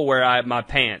at all where my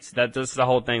pants. That's the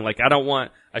whole thing. Like I don't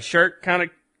want a shirt kind of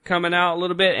coming out a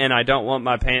little bit, and I don't want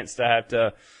my pants to have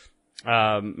to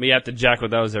me have to jack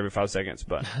with those every 5 seconds.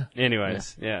 But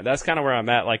anyways, yeah, that's kind of where I'm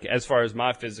at. Like as far as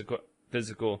my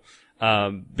physical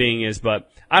being is, but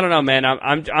I don't know, man.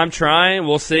 I'm trying.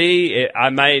 We'll see. I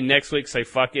may next week say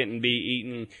fuck it and be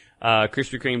eating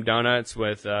Krispy Kreme donuts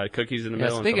with cookies in the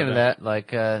middle. Speaking of that,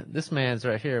 like this man's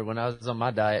right here. When I was on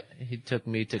my diet, he took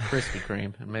me to Krispy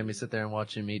Kreme and made me sit there and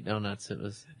watch him eat donuts. It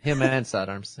was him and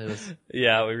Sidearms. It was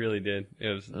yeah, we really did. It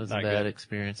was a bad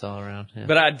experience all around. Yeah.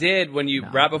 But I did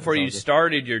right before you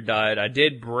started your diet, I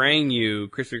did bring you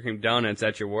Krispy Kreme donuts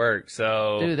at your work.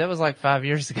 So dude, that was like 5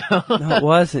 years ago. No, it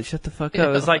wasn't. Shut the fuck up.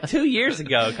 It was like 2 years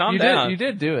ago. Calm down. You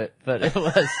did do it, but it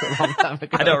was a long time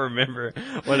ago. I don't remember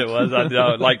what it was. I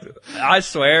don't like. I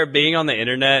swear, being on the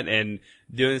internet and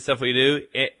doing the stuff we do,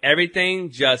 everything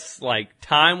just like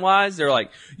time-wise, they're like,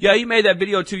 yeah, you made that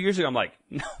video 2 years ago. I'm like,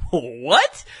 no,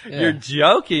 what? Yeah. You're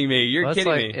joking me. You're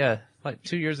kidding me. Yeah, like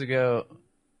 2 years ago.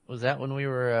 Was that when we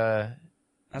were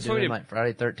that's doing like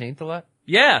Friday 13th a lot?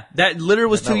 Yeah, that literally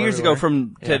was 2 years ago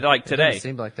from like today. It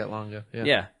seemed like that long ago.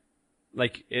 Yeah.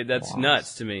 Like that's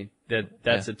nuts to me.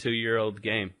 That's a 2-year-old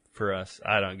game for us.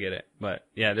 I don't get it. But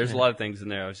yeah, there's a lot of things in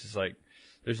there. I was just like,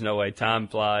 there's no way. Time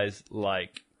flies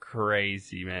like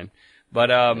crazy, man.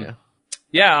 But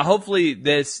yeah, hopefully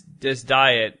this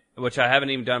diet, which I haven't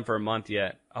even done for a month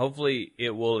yet, hopefully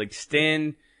it will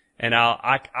extend, and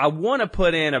I want to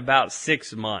put in about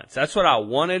 6 months. That's what I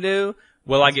want to do.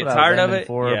 Will I get tired of it?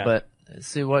 Yeah. But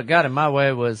see, what got in my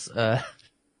way was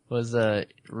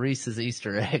Reese's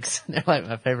Easter eggs. They're like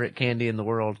my favorite candy in the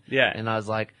world. Yeah. And I was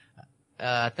like,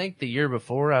 I think the year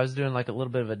before I was doing like a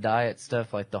little bit of a diet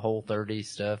stuff, like the Whole30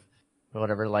 stuff or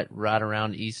whatever, like right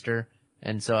around Easter.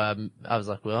 And so I was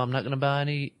like, well, I'm not going to buy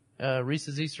any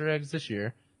Reese's Easter eggs this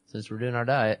year since we're doing our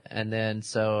diet. And then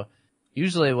so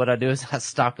usually what I do is I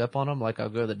stock up on them. Like I'll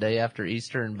go the day after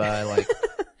Easter and buy like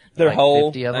their like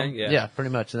whole 50 of them. thing? Yeah, pretty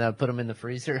much. And then I put them in the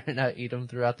freezer and I eat them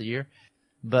throughout the year.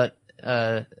 But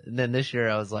then this year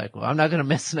I was like, well, I'm not going to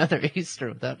miss another Easter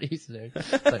without Easter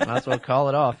eggs. It's like, might as well call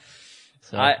it off.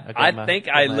 So I think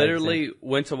I literally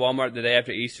went to Walmart the day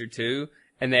after Easter too,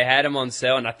 and they had them on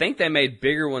sale, and I think they made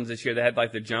bigger ones this year. They had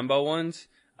like the jumbo ones.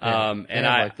 Yeah, and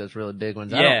I like those really big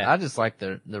ones. Yeah. I just like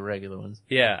the regular ones.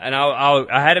 Yeah, and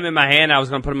I had them in my hand. I was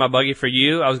going to put them in my buggy for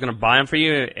you. I was going to buy them for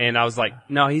you, and I was like,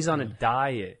 no, he's on a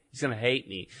diet. He's going to hate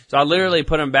me. So I literally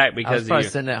put them back because I was probably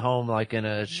sitting at home like in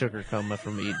a sugar coma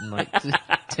from eating like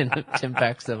 10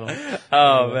 packs of them.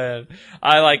 Oh man.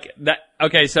 I like that.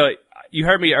 Okay. So you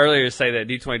heard me earlier say that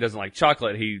D20 doesn't like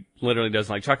chocolate. He literally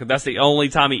doesn't like chocolate. That's the only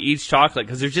time he eats chocolate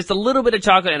because there's just a little bit of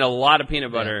chocolate and a lot of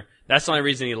peanut butter. Yeah. That's the only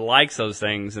reason he likes those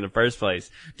things in the first place.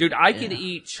 Dude, I could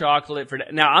eat chocolate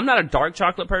now. I'm not a dark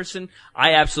chocolate person.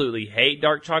 I absolutely hate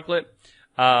dark chocolate.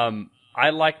 I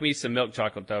like me some milk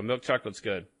chocolate though. Milk chocolate's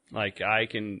good. Like I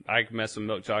can mess with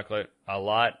milk chocolate a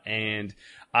lot, and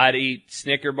I'd eat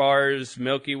Snicker bars,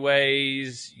 Milky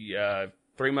Ways,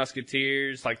 Three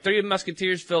Musketeers. Like Three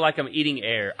Musketeers feel like I'm eating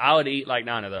air. I would eat like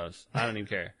 9 of those. I don't even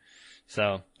care.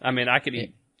 So, I mean, I could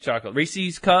eat chocolate.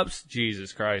 Reese's Cups,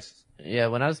 Jesus Christ. Yeah,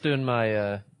 when I was doing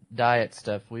my diet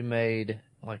stuff, we made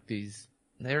like these.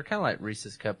 They were kind of like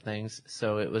Reese's Cup things.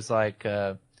 So it was like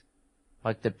the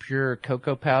pure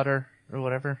cocoa powder or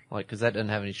whatever, like, cause that doesn't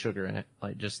have any sugar in it,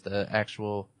 like just the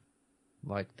actual,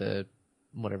 like the,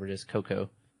 whatever it is, cocoa.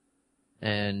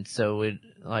 And so we'd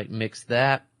like mix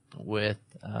that with,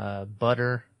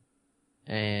 butter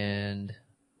and,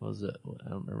 what was it? I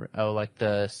don't remember. Oh, like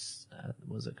what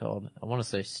was it called? I want to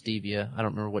say stevia. I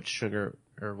don't remember which sugar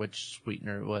or which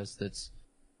sweetener it was that's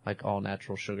like all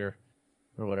natural sugar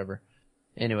or whatever.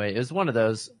 Anyway, it was one of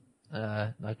those,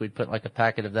 like we'd put like a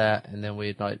packet of that and then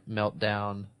we'd like melt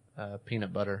down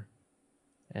peanut butter,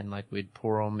 and like we'd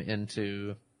pour them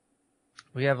into.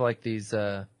 We have like these,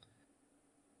 what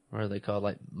are they called?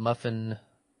 Like muffin,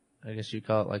 I guess you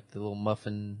call it like the little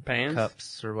muffin pans?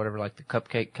 Cups or whatever, like the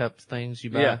cupcake cups things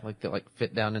you buy, like that like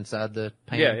fit down inside the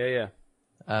pan.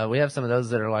 Yeah. We have some of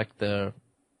those that are like the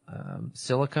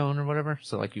silicone or whatever,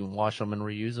 so like you can wash them and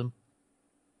reuse them.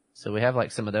 So we have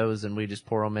like some of those, and we just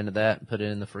pour them into that and put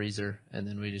it in the freezer, and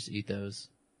then we just eat those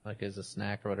like as a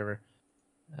snack or whatever.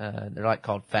 They're like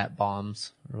called fat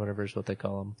bombs or whatever is what they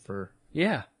call them for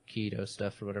keto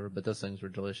stuff or whatever. But those things were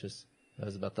delicious. That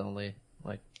was about the only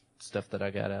like stuff that I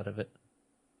got out of it.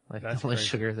 Like the only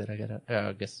sugar that I got out.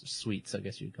 I guess sweets. I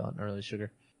guess you'd call it early sugar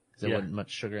because there wasn't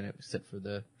much sugar in it except for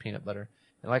the peanut butter.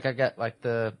 And like I got like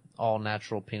the all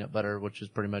natural peanut butter, which is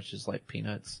pretty much just like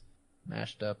peanuts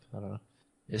mashed up. I don't know.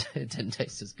 It didn't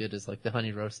taste as good as like the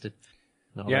honey roasted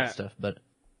and all that stuff, but.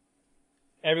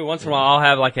 Every once in a while, I'll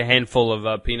have like a handful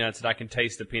of peanuts that I can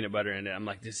taste the peanut butter in it. I'm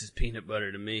like, this is peanut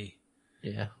butter to me.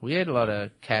 Yeah, we ate a lot of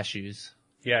cashews.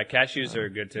 Yeah, cashews are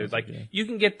good too. Like you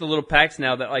can get the little packs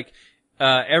now that like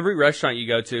every restaurant you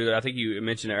go to. I think you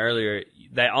mentioned it earlier.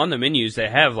 That on the menus they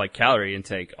have like calorie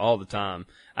intake all the time.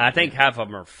 I think half of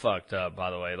them are fucked up. By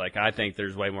the way, like I think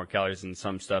there's way more calories than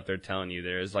some stuff they're telling you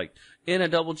there is. Like in a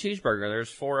double cheeseburger, there's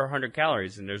 400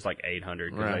 calories and there's like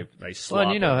 800 because they slop. Well,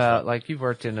 and you know how like you've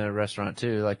worked in a restaurant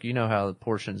too. Like you know how the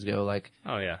portions go. Like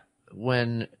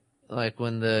when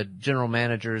the general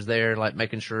manager is there, like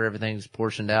making sure everything's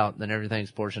portioned out, then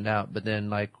everything's portioned out. But then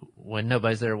like when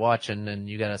nobody's there watching and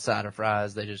you got a side of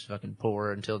fries, they just fucking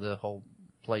pour until the whole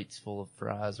plate's full of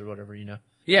fries or whatever, you know.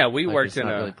 Yeah, we like worked in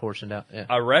really portioned out.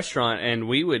 A restaurant, and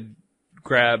we would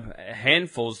grab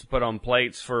handfuls to put on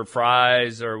plates for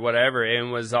fries or whatever, and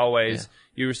it was always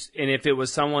and if it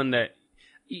was someone that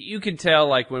you could tell,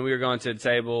 like when we were going to the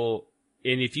table,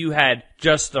 and if you had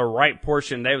just the right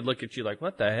portion, they would look at you like,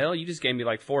 "What the hell? You just gave me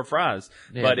like 4 fries."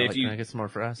 Yeah, but if like, can I get some more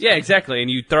fries? Yeah, exactly, and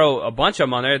you throw a bunch of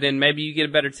them on there, then maybe you get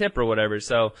a better tip or whatever.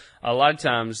 So a lot of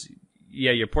times,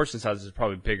 your portion size is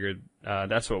probably bigger.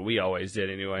 That's what we always did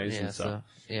anyways.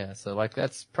 So like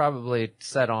that's probably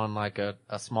set on like a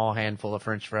small handful of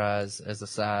French fries as a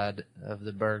side of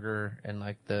the burger, and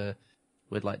like the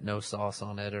with like no sauce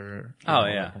on it or Oh, all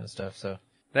yeah. that kind of stuff. So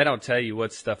They don't tell you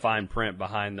what's the fine print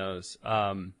behind those.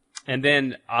 And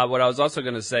then what I was also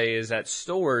going to say is at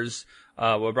stores,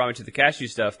 what brought me to the cashew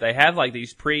stuff, they have like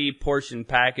these pre-portioned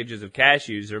packages of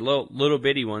cashews. They're little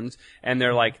bitty ones, and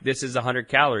they're like, this is 100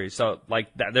 calories. So like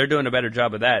they're doing a better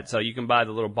job of that. So you can buy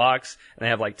the little box, and they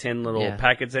have like 10 little yeah.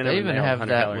 packets in They them. even and they have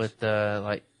 100 that calories. with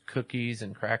like cookies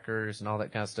and crackers and all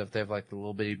that kind of stuff. They have like the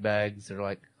little bitty bags. They're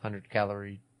like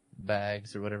 100-calorie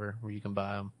bags or whatever, where you can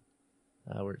buy them,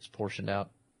 where it's portioned out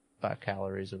by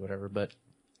calories or whatever. But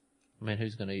I mean,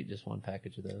 who's going to eat just one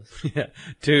package of those? Yeah,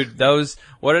 dude,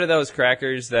 what are those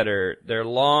crackers they're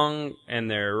long and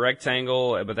they're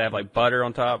rectangle, but they have like butter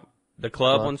on top? The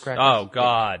club ones? crackers? Oh,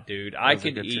 God, dude. I Those are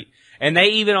could good, eat. too. And they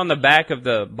even on the back of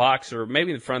the box, or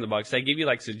maybe in the front of the box, they give you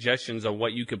like suggestions of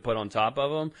what you could put on top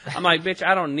of them. I'm like, bitch,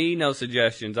 I don't need no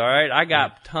suggestions, alright? I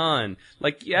got a ton.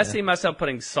 Like, I see myself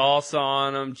putting salsa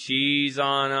on them, cheese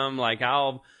on them, like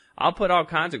I'll put all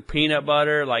kinds of peanut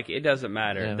butter, like it doesn't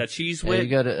matter. Yeah. The cheese Yeah, whip. you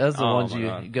go to those are the Oh, ones my you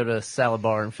God. go to a salad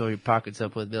bar and fill your pockets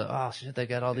up with. Be like, oh shit, they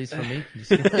got all these for me. Just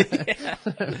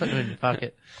put them in your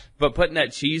pocket. But putting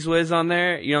that cheese whiz on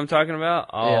there, you know what I'm talking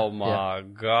about? Oh Yeah, my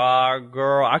God,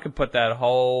 girl. I could put that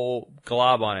whole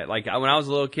glob on it. Like when I was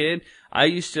a little kid, I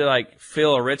used to like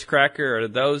fill a Ritz cracker or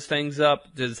those things up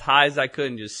as high as I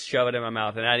could and just shove it in my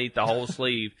mouth, and I'd eat the whole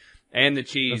sleeve and the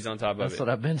cheese on top of That's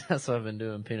it. That's what I've been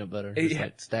doing. Peanut butter. Just Yeah.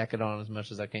 like stack it on as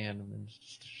much as I can and then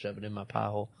just shove it in my pie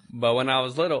hole. But when I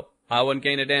was little, I wouldn't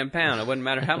gain a damn pound. It wouldn't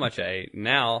matter how much I ate.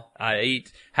 Now I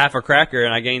eat half a cracker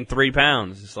and I gain 3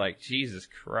 pounds. It's like, Jesus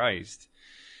Christ.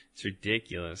 It's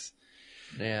ridiculous.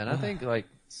 Yeah, and I think like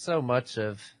so much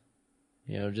of,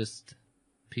 just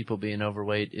people being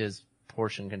overweight is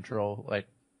portion control. Like,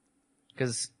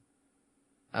 cause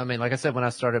I mean, like I said, when I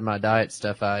started my diet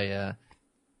stuff, I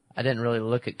didn't really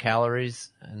look at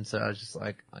calories. And so I was just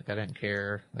like I didn't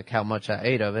care like how much I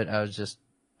ate of it.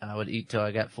 I would eat till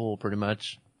I got full pretty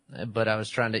much. But I was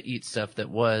trying to eat stuff that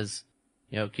was,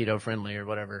 keto friendly or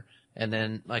whatever. And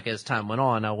then like as time went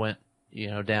on, I went,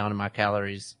 down in my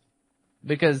calories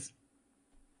because,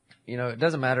 it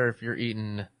doesn't matter if you're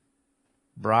eating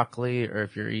broccoli or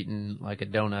if you're eating like a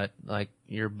donut, like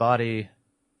your body,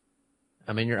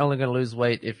 I mean, you're only going to lose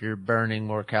weight if you're burning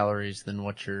more calories than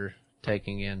what you're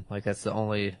taking in. Like that's the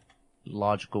only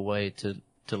logical way to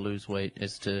lose weight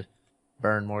is to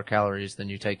burn more calories than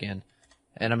you take in.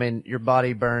 And I mean, your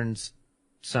body burns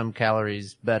some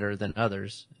calories better than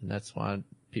others, and that's why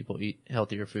people eat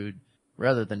healthier food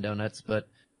rather than donuts. But,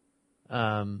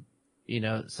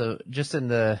 so just in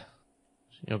the,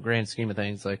 grand scheme of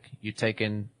things, like you take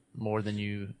in more than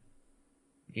you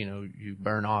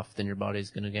burn off, then your body's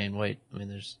going to gain weight. I mean,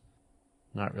 there's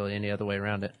not really any other way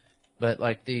around it. But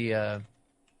like the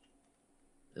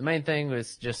main thing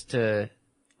was just to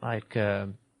like,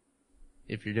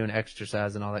 if you're doing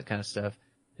exercise and all that kind of stuff,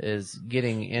 is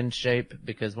getting in shape,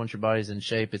 because once your body's in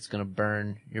shape, it's going to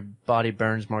burn, your body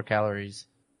burns more calories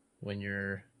when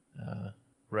you're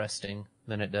resting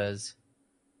than it does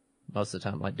most of the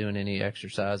time, like doing any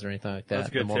exercise or anything like that. That's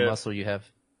a good The more tip. muscle you have,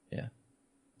 the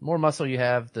more muscle you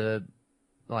have, the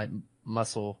like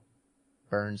muscle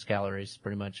burns calories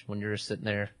pretty much. When you're sitting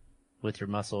there with your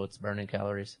muscle, it's burning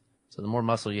calories. So the more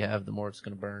muscle you have, the more it's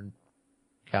going to burn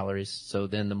calories. So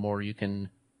then the more you can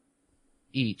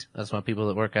eat. That's why people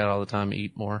that work out all the time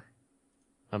eat more.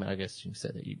 I mean, I guess you can say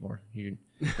they eat more.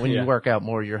 When Yeah. you work out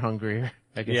more, you're hungrier.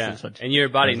 I guess Yeah, that's what and your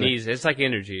body that's it. needs, it's like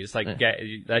energy. It's like,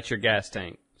 that's your gas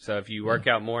tank. So if you work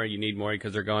out more, you need more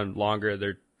because they're going longer,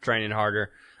 they're training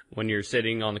harder. When you're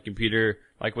sitting on the computer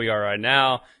like we are right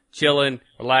now, chilling,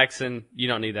 relaxing, you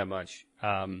don't need that much.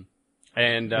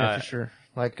 Yeah, for sure.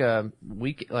 Like on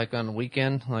the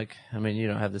weekend, like, I mean, you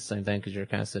don't have the same thing because you're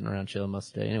kind of sitting around chilling most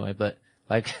of the day anyway, but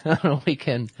like on a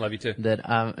weekend love you too. that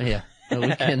a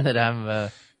weekend that I'm,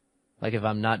 like if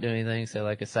I'm not doing anything, say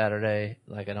like a Saturday,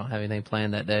 like I don't have anything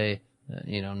planned that day,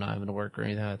 I'm not having to work or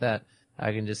anything like that,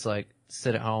 I can just like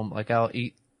sit at home, like I'll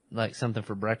eat like something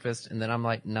for breakfast and then I'm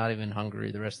like not even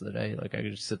hungry the rest of the day. Like I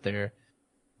can just sit there,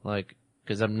 like,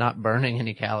 cause I'm not burning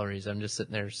any calories. I'm just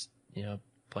sitting there,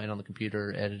 playing on the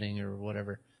computer, editing or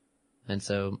whatever. And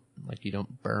so like you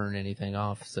don't burn anything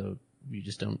off. So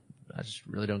I just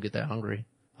really don't get that hungry.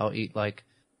 I'll eat like,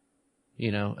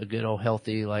 a good old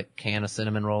healthy like can of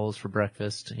cinnamon rolls for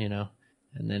breakfast, and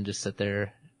then just sit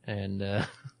there and,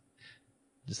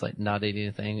 just like not eat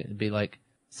anything. It'd be like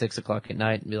 6 o'clock at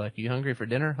night and be like, you hungry for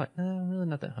dinner? Like, no, I'm really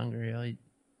not that hungry. I'll eat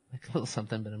like a little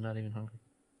something, but I'm not even hungry.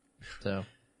 So,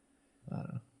 I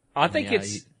don't know. I think Yeah,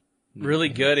 it's I eat really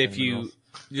good if cinnamon you, rolls.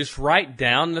 just write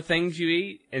down the things you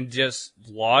eat and just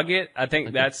log it. I think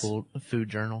Like that's a food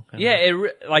journal. yeah.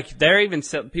 Like they're even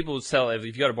people sell if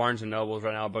you go to Barnes and Nobles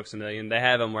right now, Books a Million, they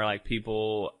have them where like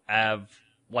people have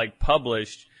like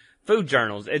published food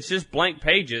journals. It's just blank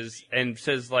pages and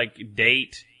says like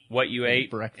date, what you ate,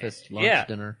 breakfast, lunch,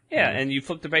 dinner. Yeah, and you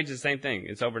flip the page, the same thing.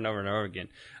 It's over and over and over again.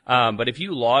 But if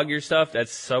you log your stuff,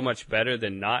 that's so much better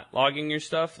than not logging your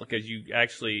stuff because you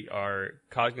actually are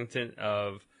cognizant.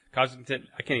 I can't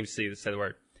even say the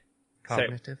word.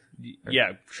 Cognitive?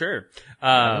 Yeah, sure.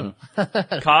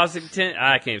 Cognizant.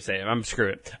 I can't even say it. I'm screw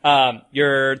it.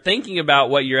 You're thinking about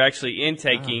what you're actually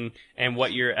intaking and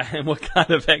what and what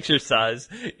kind of exercise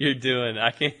you're doing.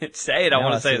 I can't say it. I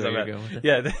want to say something.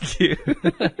 Yeah, thank you.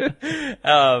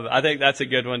 I think that's a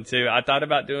good one too. I thought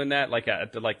about doing that like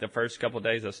the first couple of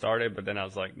days I started, but then I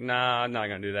was like, nah, I'm not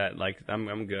gonna do that. Like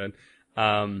I'm good.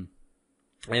 And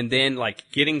then like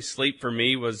getting sleep for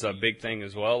me was a big thing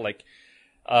as well. Like,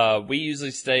 we usually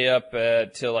stay up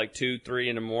till like 2, 3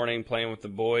 in the morning playing with the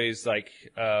boys. Like,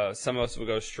 some of us will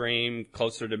go stream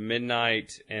closer to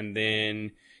midnight and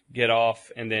then get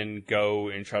off and then go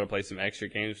and try to play some extra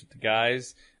games with the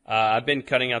guys. I've been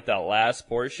cutting out that last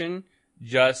portion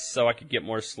just so I could get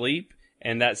more sleep,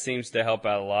 and that seems to help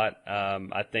out a lot.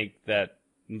 I think that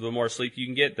the more sleep you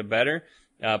can get, the better.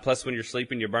 Plus, when you're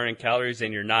sleeping, you're burning calories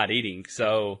and you're not eating.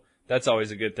 So that's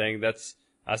always a good thing.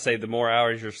 I say the more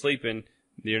hours you're sleeping,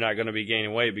 you're not going to be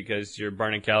gaining weight because you're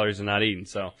burning calories and not eating.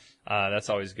 So, that's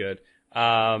always good.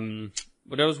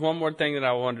 But there was one more thing that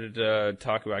I wanted to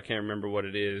talk about. I can't remember what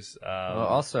it is. Well,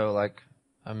 also, like,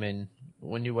 I mean,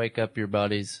 when you wake up, your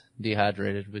body's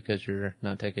dehydrated because you're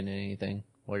not taking anything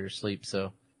while you're asleep.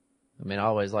 So, I mean, I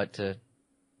always like to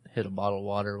hit a bottle of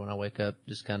water when I wake up,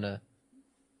 just kind of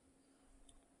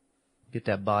get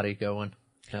that body going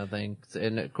kind of thing.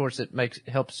 And of course it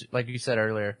helps, like you said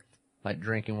earlier, like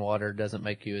drinking water doesn't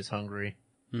make you as hungry.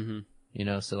 Mm-hmm. You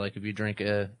know, so like if you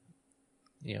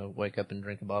wake up and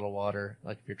drink a bottle of water,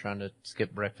 like if you're trying to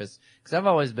skip breakfast, cause I've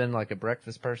always been like a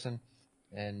breakfast person,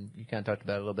 and you kind of talked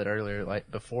about it a little bit earlier, like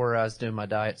before I was doing my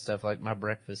diet stuff, like my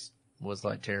breakfast was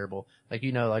like terrible. Like,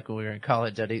 like when we were in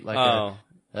college, I'd eat like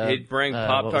he'd bring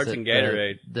Pop-Tarts and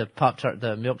Gatorade. The Pop-Tart,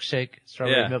 the milkshake,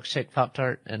 strawberry milkshake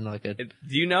Pop-Tart, and like a... Do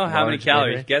you know how many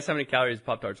calories? Gatorade? Guess how many calories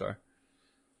Pop-Tarts are?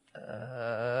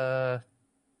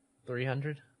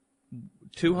 300?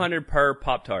 200 per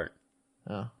Pop-Tart.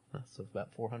 Oh, so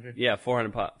about 400? Yeah,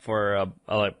 400 for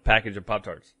a package of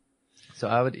Pop-Tarts. So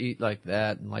I would eat like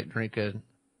that and like drink of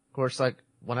course, like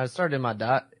when I started my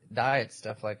diet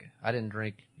stuff, like I didn't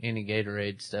drink any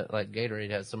Gatorade stuff. Like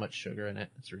Gatorade has so much sugar in it.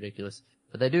 It's ridiculous.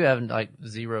 But they do have like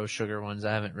 0 sugar ones.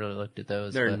 I haven't really looked at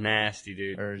those. They're nasty,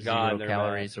 dude. Or God, 0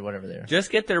 calories or whatever they are.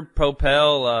 Just get their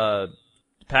Propel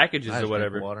packages or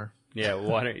whatever. Drink water. Yeah,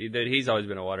 water. Dude, he's always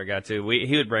been a water guy too.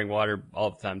 He would bring water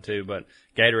all the time too, but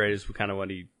Gatorade is kind of what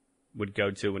he would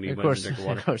go to when he went to drink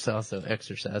water. Of course, also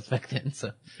exercise back then.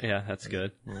 So yeah, that's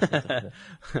good.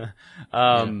 Never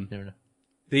know.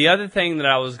 The other thing that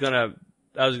I was gonna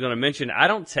mention, I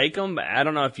don't take them. I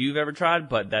don't know if you've ever tried,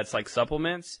 but that's like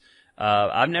supplements.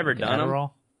 I've never done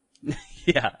Adderall? them.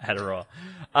 Yeah, Adderall.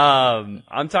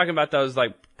 I'm talking about those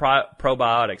like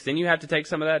probiotics. Didn't you have to take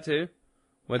some of that too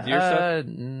with your stuff?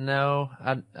 No,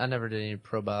 I never did any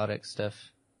probiotic stuff.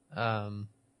 I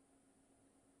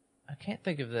can't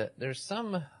think of that. I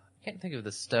can't think of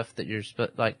the stuff that you're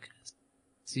like.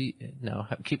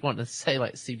 I keep wanting to say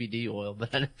like CBD oil,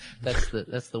 but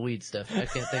that's the weed stuff. I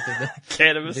can't think of the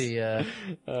cannabis.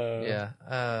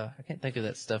 I can't think of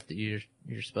that stuff that you're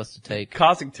supposed to take.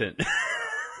 Cosington.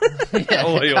 Yeah,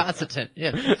 oil. Cosington.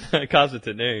 Yeah,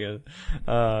 Cosington. There you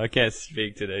go. I can't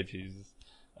speak today, Jesus.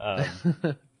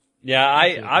 Yeah,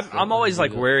 I'm always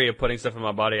like wary of putting stuff in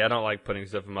my body. I don't like putting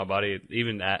stuff in my body,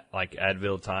 even at like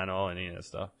Advil, Tylenol, any of that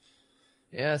stuff.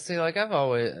 Yeah, see, like I've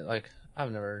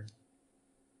never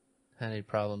had any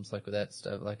problems like with that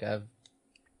stuff. Like I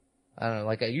don't know,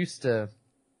 like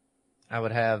I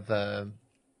would have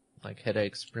like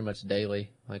headaches pretty much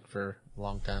daily, like for a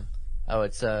long time. Oh,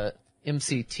 it's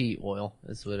MCT oil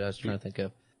is what I was trying to think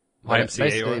of.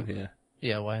 YMCA oil? Yeah.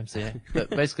 Yeah, YMCA.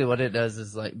 But basically what it does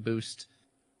is like boost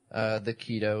the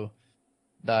keto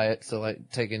diet, so like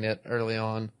taking it early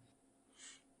on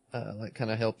like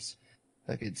kind of helps.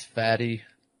 Like it's fatty,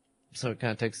 so it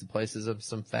kind of takes the places of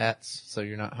some fats, so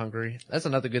you're not hungry. That's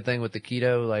another good thing with the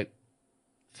keto, like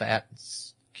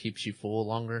fats keeps you full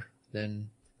longer than,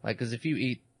 like, cause if you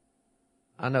eat,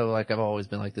 I know like I've always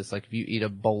been like this, like if you eat a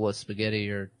bowl of spaghetti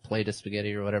or plate of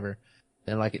spaghetti or whatever,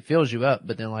 then like it fills you up,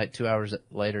 but then like 2 hours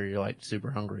later you're like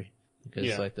super hungry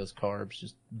because like those carbs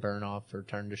just burn off or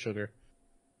turn to sugar.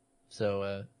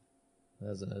 So, That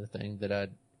was another thing that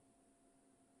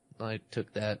I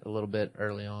took that a little bit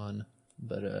early on,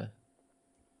 but I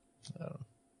don't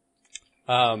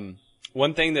know.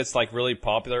 One thing that's like really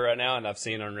popular right now, and I've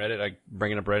seen on Reddit, like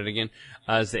bringing up Reddit again,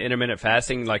 is the intermittent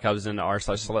fasting. Like I was in the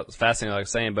r/fasting, like I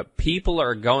was saying, but people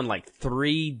are going like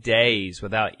 3 days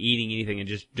without eating anything and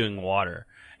just doing water,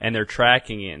 and they're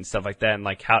tracking it and stuff like that. And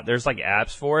like how there's like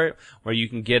apps for it where you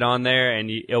can get on there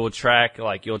and it will track,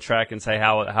 like you'll track and say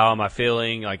how am I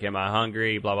feeling, like am I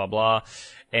hungry, blah blah blah.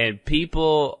 And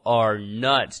people are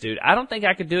nuts, dude. I don't think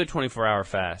I could do a 24-hour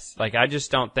fast. Like, I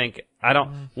just don't think,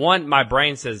 one, my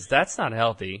brain says that's not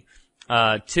healthy.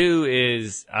 Two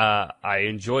is, I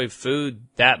enjoy food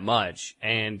that much.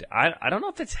 And I don't know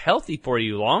if it's healthy for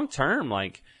you long term.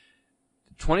 Like,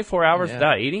 24 hours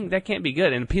without eating, that can't be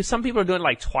good. And some people are doing it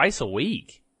like twice a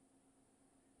week.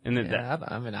 And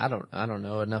I mean, I don't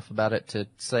know enough about it to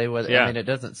say whether, I mean, it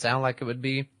doesn't sound like it would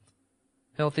be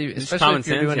healthy, especially if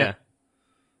you're doing it.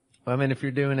 Well, I mean, if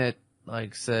you're doing it,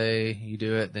 like, say, you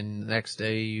do it, then the next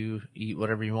day you eat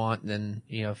whatever you want, and then,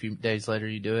 you know, a few days later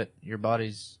you do it, your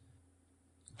body's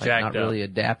like, not really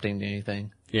adapting to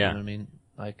anything. Yeah. You know what I mean?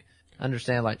 Like,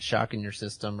 understand, like, shocking your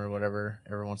system or whatever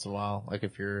every once in a while. Like,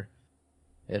 if you're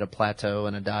at a plateau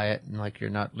in a diet and, like, you're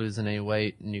not losing any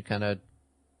weight and you kind of,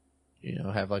 you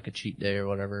know, have, like, a cheat day or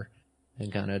whatever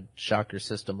and kind of shock your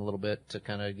system a little bit to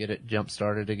kind of get it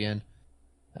jump-started again.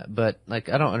 But, like,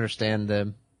 I don't understand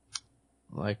the...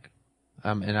 Like,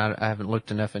 and I haven't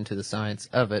looked enough into the science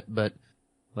of it, but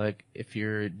like, if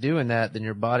you're doing that, then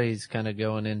your body's kind of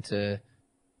going into,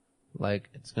 like,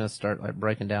 it's going to start like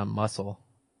breaking down muscle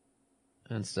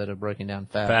instead of breaking down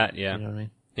fat. Fat, yeah. You know what I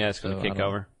mean? Yeah, it's going to kick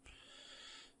over.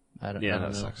 I don't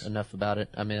know enough about it.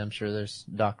 I mean, I'm sure there's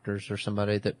doctors or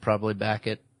somebody that probably back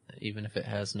it, even if it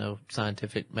has no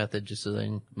scientific method, just so they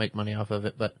can make money off of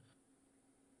it. But,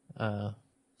 so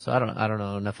I don't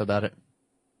know enough about it.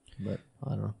 But I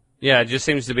don't know. Yeah, it just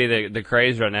seems to be the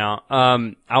craze right now.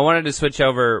 I wanted to switch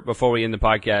over before we end the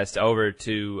podcast over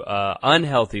to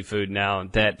unhealthy food now.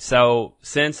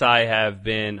 Since I have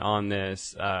been on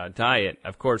this diet,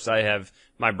 of course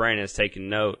my brain has taken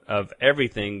note of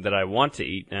everything that I want to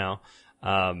eat now,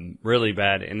 really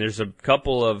bad. And there's a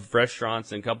couple of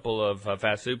restaurants and a couple of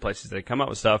fast food places that come up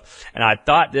with stuff. And I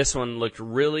thought this one looked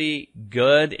really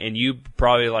good, and you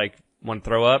probably like want to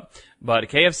throw up. But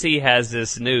KFC has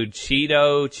this new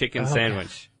Cheeto chicken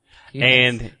sandwich. Yes.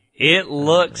 And it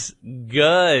looks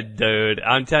good, dude.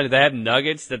 I'm telling you, they have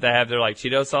nuggets that they have their like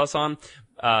Cheeto sauce on.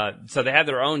 So they have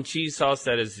their own cheese sauce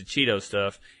that is the Cheeto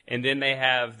stuff. And then they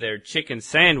have their chicken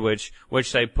sandwich,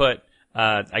 which they put,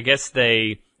 I guess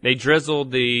they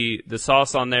drizzled the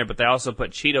sauce on there, but they also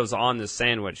put Cheetos on the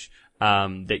sandwich,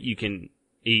 that you can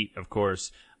eat, of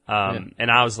course.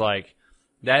 And I was like,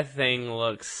 that thing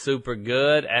looks super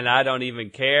good, and I don't even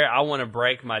care. I want to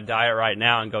break my diet right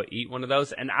now and go eat one of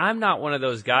those. And I'm not one of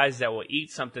those guys that will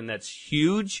eat something that's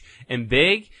huge and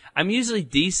big. I'm usually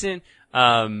decent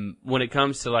when it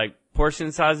comes to like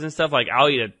portion size and stuff. Like I'll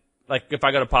eat like if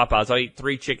I go to Popeyes, I'll eat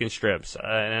 3 chicken strips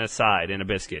and a side and a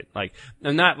biscuit. Like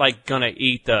I'm not like gonna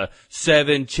eat the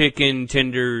 7 chicken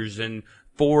tenders and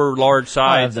 4 large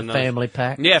sides. The family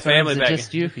pack. Yeah, family pack.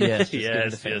 Just you? Yes,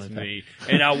 yes, just me.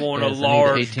 And I want a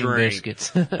large drink. Biscuits.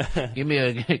 give me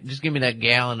that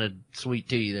gallon of sweet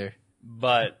tea there.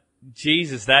 But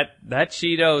Jesus, that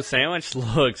Cheeto sandwich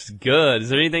looks good. Is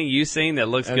there anything you've seen that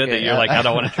looks good that you're like, I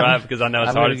don't want to try it because I know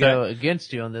it's hard to say? I'm going to go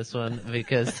against you on this one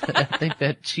because I think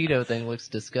that Cheeto thing looks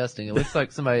disgusting. It looks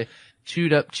like somebody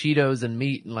chewed up Cheetos and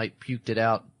meat and like puked it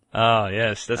out. Oh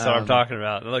yes, that's what I'm talking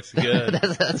about. It looks good.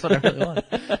 that's what I really want.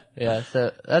 Yeah,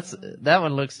 so that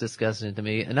one looks disgusting to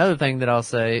me. Another thing that I'll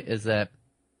say is that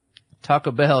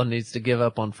Taco Bell needs to give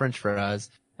up on French fries,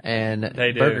 and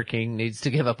Burger King needs to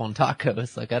give up on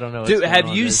tacos. Like I don't know. Dude, have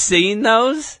you seen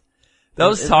those?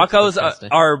 Those tacos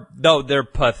they're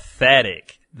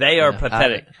pathetic. They are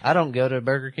pathetic. I don't go to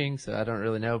Burger King, so I don't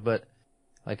really know, but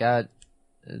like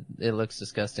it looks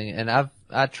disgusting. And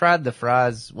I tried the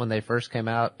fries when they first came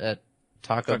out at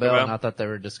Taco Bell, and I thought they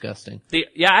were disgusting.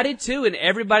 Yeah, I did too. And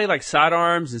everybody like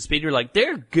Sidearms and Speed were like,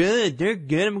 they're good. I'm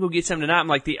gonna go get some tonight. I'm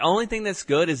like, the only thing that's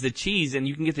good is the cheese, and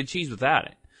you can get the cheese without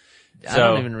it.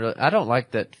 So, I don't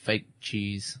like that fake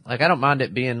cheese. Like I don't mind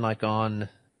it being like on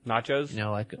nachos, you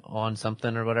know, like on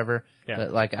something or whatever. Yeah.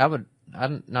 But like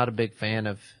I'm not a big fan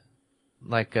of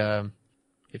like,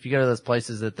 if you go to those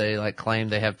places that they like claim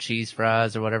they have cheese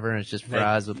fries or whatever, and it's just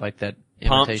fries with like that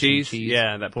pump imitation cheese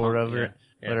that poured over it,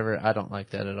 whatever. I don't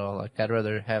like that at all. Like I'd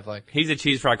rather have like he's a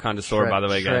cheese fry connoisseur, by the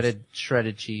way, guys.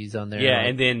 Shredded cheese on there. Yeah,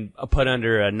 and then put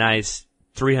under a nice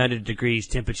 300 degrees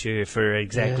temperature for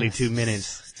exactly Yes, 2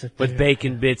 minutes it's a with bear.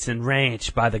 bacon bits and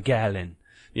ranch by the gallon.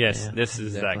 Yes, Yeah, this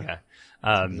is exactly. that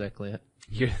guy. That's exactly it.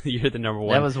 You're the number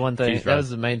one. That was one thing. cheese That fries. was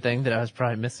the main thing that I was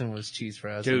probably missing was cheese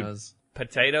fries. Dude. When I was,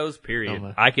 Potatoes, period. Oh,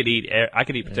 my. I could eat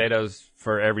potatoes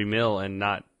for every meal and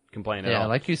not complain at yeah, all.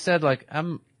 like you said, like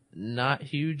I'm not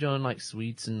huge on like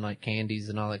sweets and like candies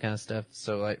and all that kind of stuff.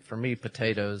 So like for me,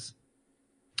 potatoes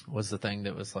was the thing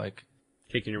that was like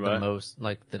Kicking your the butt. most,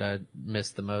 like that I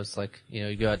missed the most. Like, you know,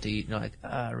 you go out to eat and you're like,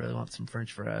 I really want some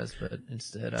French fries, but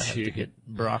instead I have to Dude. get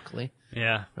broccoli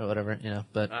Yeah. or whatever, you know.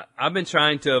 But I've been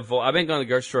trying to avoid. I've been going to the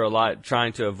grocery store a lot,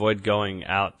 trying to avoid going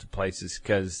out to places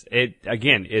because it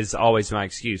again is always my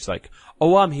excuse. Like,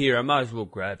 oh, I'm here. I might as well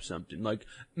grab something. Like,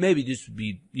 maybe this would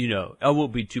be, you know, it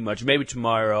won't be too much. Maybe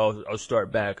tomorrow I'll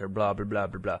start back or blah blah blah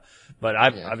blah blah. But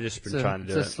I've just been trying to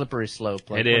do it's a it. slippery slope.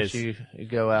 Like, It once is. you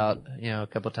go out, you know, a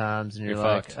couple times and you're You're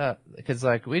like, fucked. because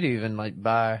like we'd even like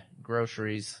buy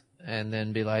groceries and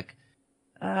then be like,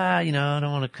 you know, I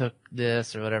don't want to cook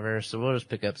this or whatever, so we'll just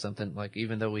pick up something. Like,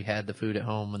 even though we had the food at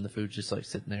home and the food's just like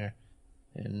sitting there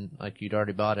and like you'd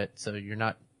already bought it, so you're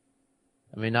not,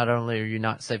 I mean, not only are you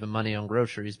not saving money on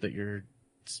groceries, but you're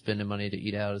spending money to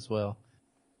eat out as well.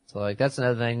 So like that's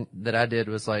another thing that I did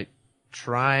was like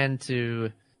trying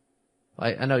to,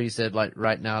 like, I know you said like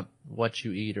writing out what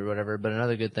you eat or whatever, but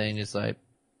another good thing is like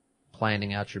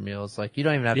planning out your meals. Like, you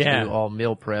don't even have Yeah. to do all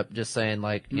meal prep, just saying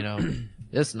like, you know,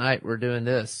 this night we're doing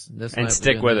this, this night And we're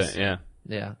stick doing with this. it. Yeah.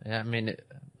 Yeah. I mean,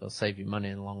 it'll save you money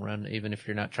in the long run, even if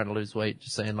you're not trying to lose weight.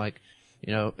 Just saying like,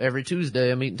 you know, every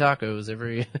Tuesday I'm eating tacos.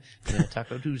 Every you know,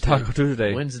 Taco Tuesday. Taco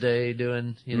Tuesday. Wednesday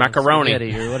doing, you know, Macaroni.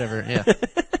 spaghetti or whatever. Yeah.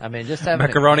 I mean, just having it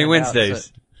Macaroni planned out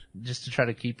Wednesdays. just to try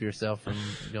to keep yourself from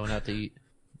going out to eat,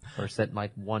 or setting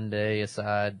like one day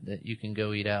aside that you can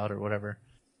go eat out or whatever,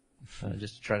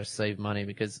 just to try to save money,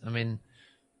 because I mean,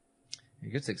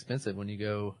 it gets expensive when you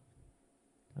go.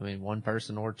 I mean, one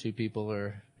person or two people,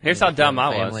 or Here's you know, how dumb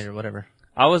I family was. or whatever.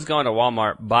 I was going to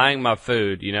Walmart, buying my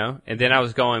food, you know, and then I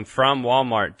was going from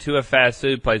Walmart to a fast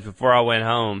food place before I went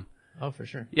home. Oh, for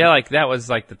sure. Yeah, like that was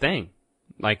like the thing.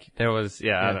 Like there was,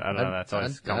 I don't know. That's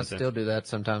always I common sense. still do that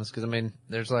sometimes, because I mean,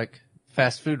 there's like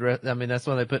fast food. I mean, that's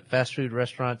when they put fast food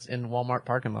restaurants in Walmart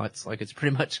parking lots. Like, it's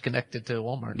pretty much connected to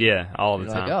Walmart. Yeah, all the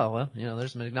You're time. like, oh well, you know,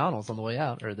 there's McDonald's on the way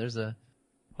out, or there's a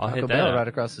I'll Taco hit Bell that up. right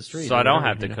across the street. so or I don't whatever,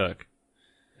 have to you know. cook.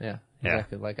 Yeah, Yeah.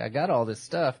 exactly. Like, I got all this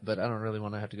stuff, but I don't really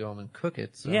want to have to go home and cook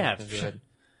it. So Yeah, I'm gonna go ahead.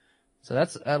 So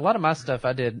that's a lot of my stuff.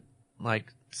 I did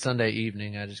like Sunday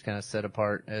evening. I just kind of set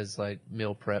apart as like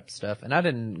meal prep stuff, and I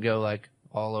didn't go like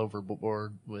all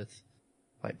overboard with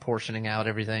like portioning out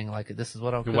everything. Like, this is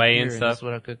what I'll cook Weigh here, in and stuff? this is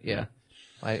what I'll cook. Yeah,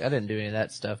 like I didn't do any of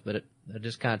that stuff, but I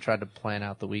just kind of tried to plan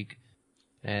out the week.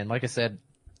 And like I said,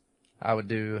 I would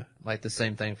do like the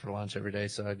same thing for lunch every day.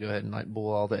 So I'd go ahead and like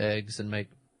boil all the eggs and make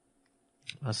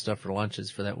my stuff for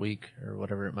lunches for that week or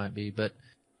whatever it might be. But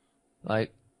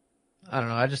like, I don't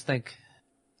know. I just think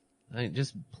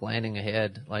just planning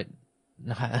ahead, like,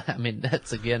 I mean,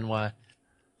 that's again why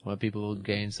people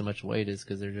gain so much weight, is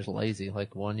because they're just lazy.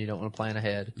 Like, one, you don't want to plan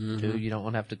ahead. Mm-hmm. Two, you don't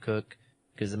want to have to cook,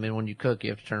 because I mean, when you cook, you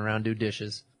have to turn around and do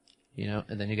dishes, you know,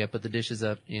 and then you got to put the dishes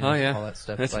up, you know, Oh yeah, all that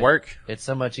stuff. It's Like, work. It's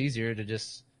so much easier to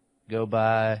just go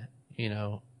by, you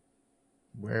know,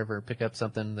 wherever, pick up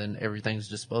something, then everything's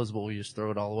disposable. You just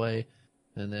throw it all away,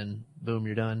 and then boom,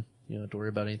 you're done. You don't have to worry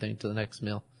about anything to the next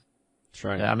meal. That's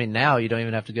right. I mean, now you don't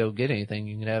even have to go get anything.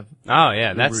 You can have Oh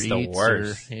yeah, that's Uber the Eats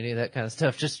worst. or any of that kind of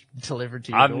stuff just delivered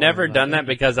to your I've door. never Like, done that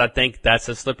because I think that's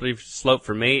a slippery slope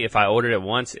for me. If I ordered it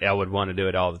once, I would want to do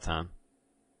it all the time.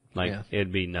 Like, Yeah.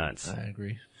 it'd be nuts. I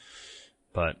agree.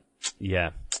 But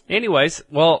yeah. Anyways,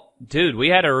 well, dude, we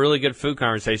had a really good food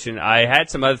conversation. I had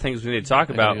some other things we need to talk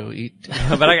I about. gotta go eat.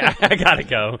 But I gotta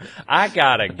go. I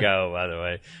gotta go, by the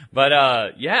way.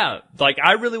 But, yeah, like,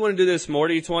 I really want to do this more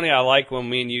D20. I like when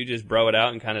me and you just bro it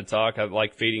out and kind of talk. I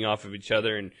like feeding off of each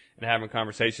other and having a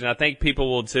conversation. I think people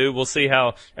will too. We'll see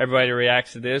how everybody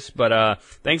reacts to this. But,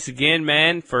 thanks again,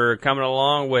 man, for coming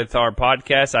along with our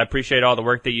podcast. I appreciate all the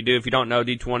work that you do. If you don't know,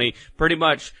 D20 pretty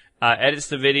much, edits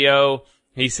the video.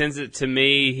 He sends it to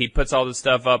me. He puts all the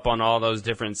stuff up on all those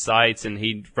different sites, and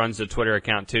he runs the Twitter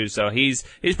account too. So he's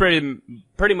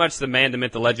pretty much the man, the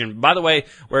myth, the legend. By the way,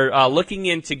 we're looking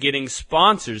into getting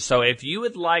sponsors. So if you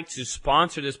would like to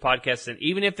sponsor this podcast, and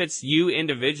even if it's you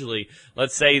individually,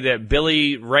 let's say that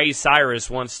Billy Ray Cyrus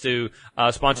wants to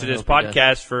sponsor this hope he does.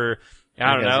 podcast for,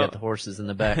 I don't You guys know. got the horses in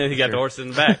the back. He for got sure. the horse in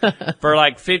the back for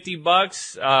like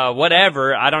 $50,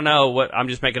 whatever. I don't know what, I'm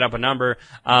just making up a number.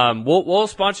 We'll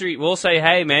sponsor you. We'll say,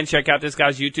 hey man, check out this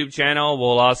guy's YouTube channel.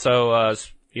 We'll also,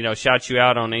 shout you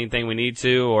out on anything we need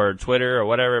to, or Twitter or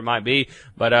whatever it might be.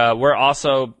 But, we're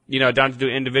also, down to do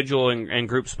individual and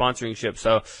group sponsorship.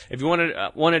 So if you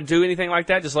want to do anything like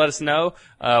that, just let us know.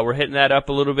 We're hitting that up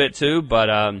a little bit too.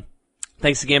 But,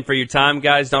 thanks again for your time,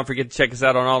 guys. Don't forget to check us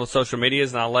out on all the social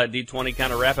medias, and I'll let D20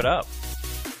 kind of wrap it up.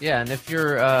 Yeah. And if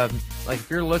you're, if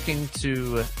you're looking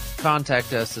to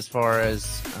contact us as far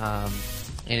as,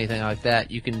 anything like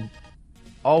that, you can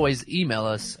always email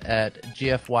us at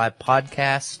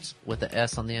gfypodcast with an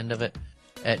S on the end of it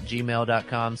at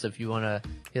gmail.com. So if you want to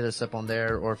hit us up on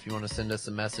there, or if you want to send us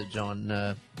a message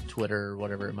on Twitter or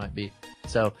whatever it might be.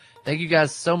 So thank you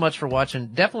guys so much for watching.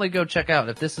 Definitely go check out,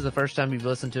 if this is the first time you've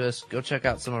listened to us, go check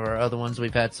out some of our other ones.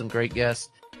 We've had some great guests.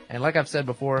 And like I've said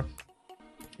before,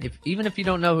 even if you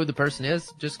don't know who the person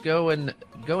is, just go and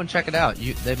check it out.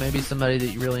 They may be somebody that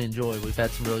you really enjoy. We've had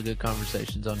some really good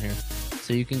conversations on here,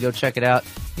 so you can go check it out.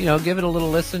 Give it a little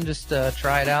listen, just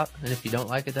try it out. And if you don't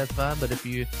like it, that's fine. But if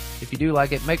you do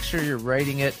like it, make sure you're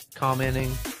rating it, commenting,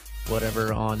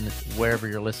 whatever, on wherever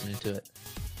you're listening to it.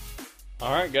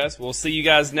 All right, guys. We'll see you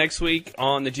guys next week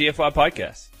on the GFY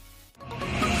podcast.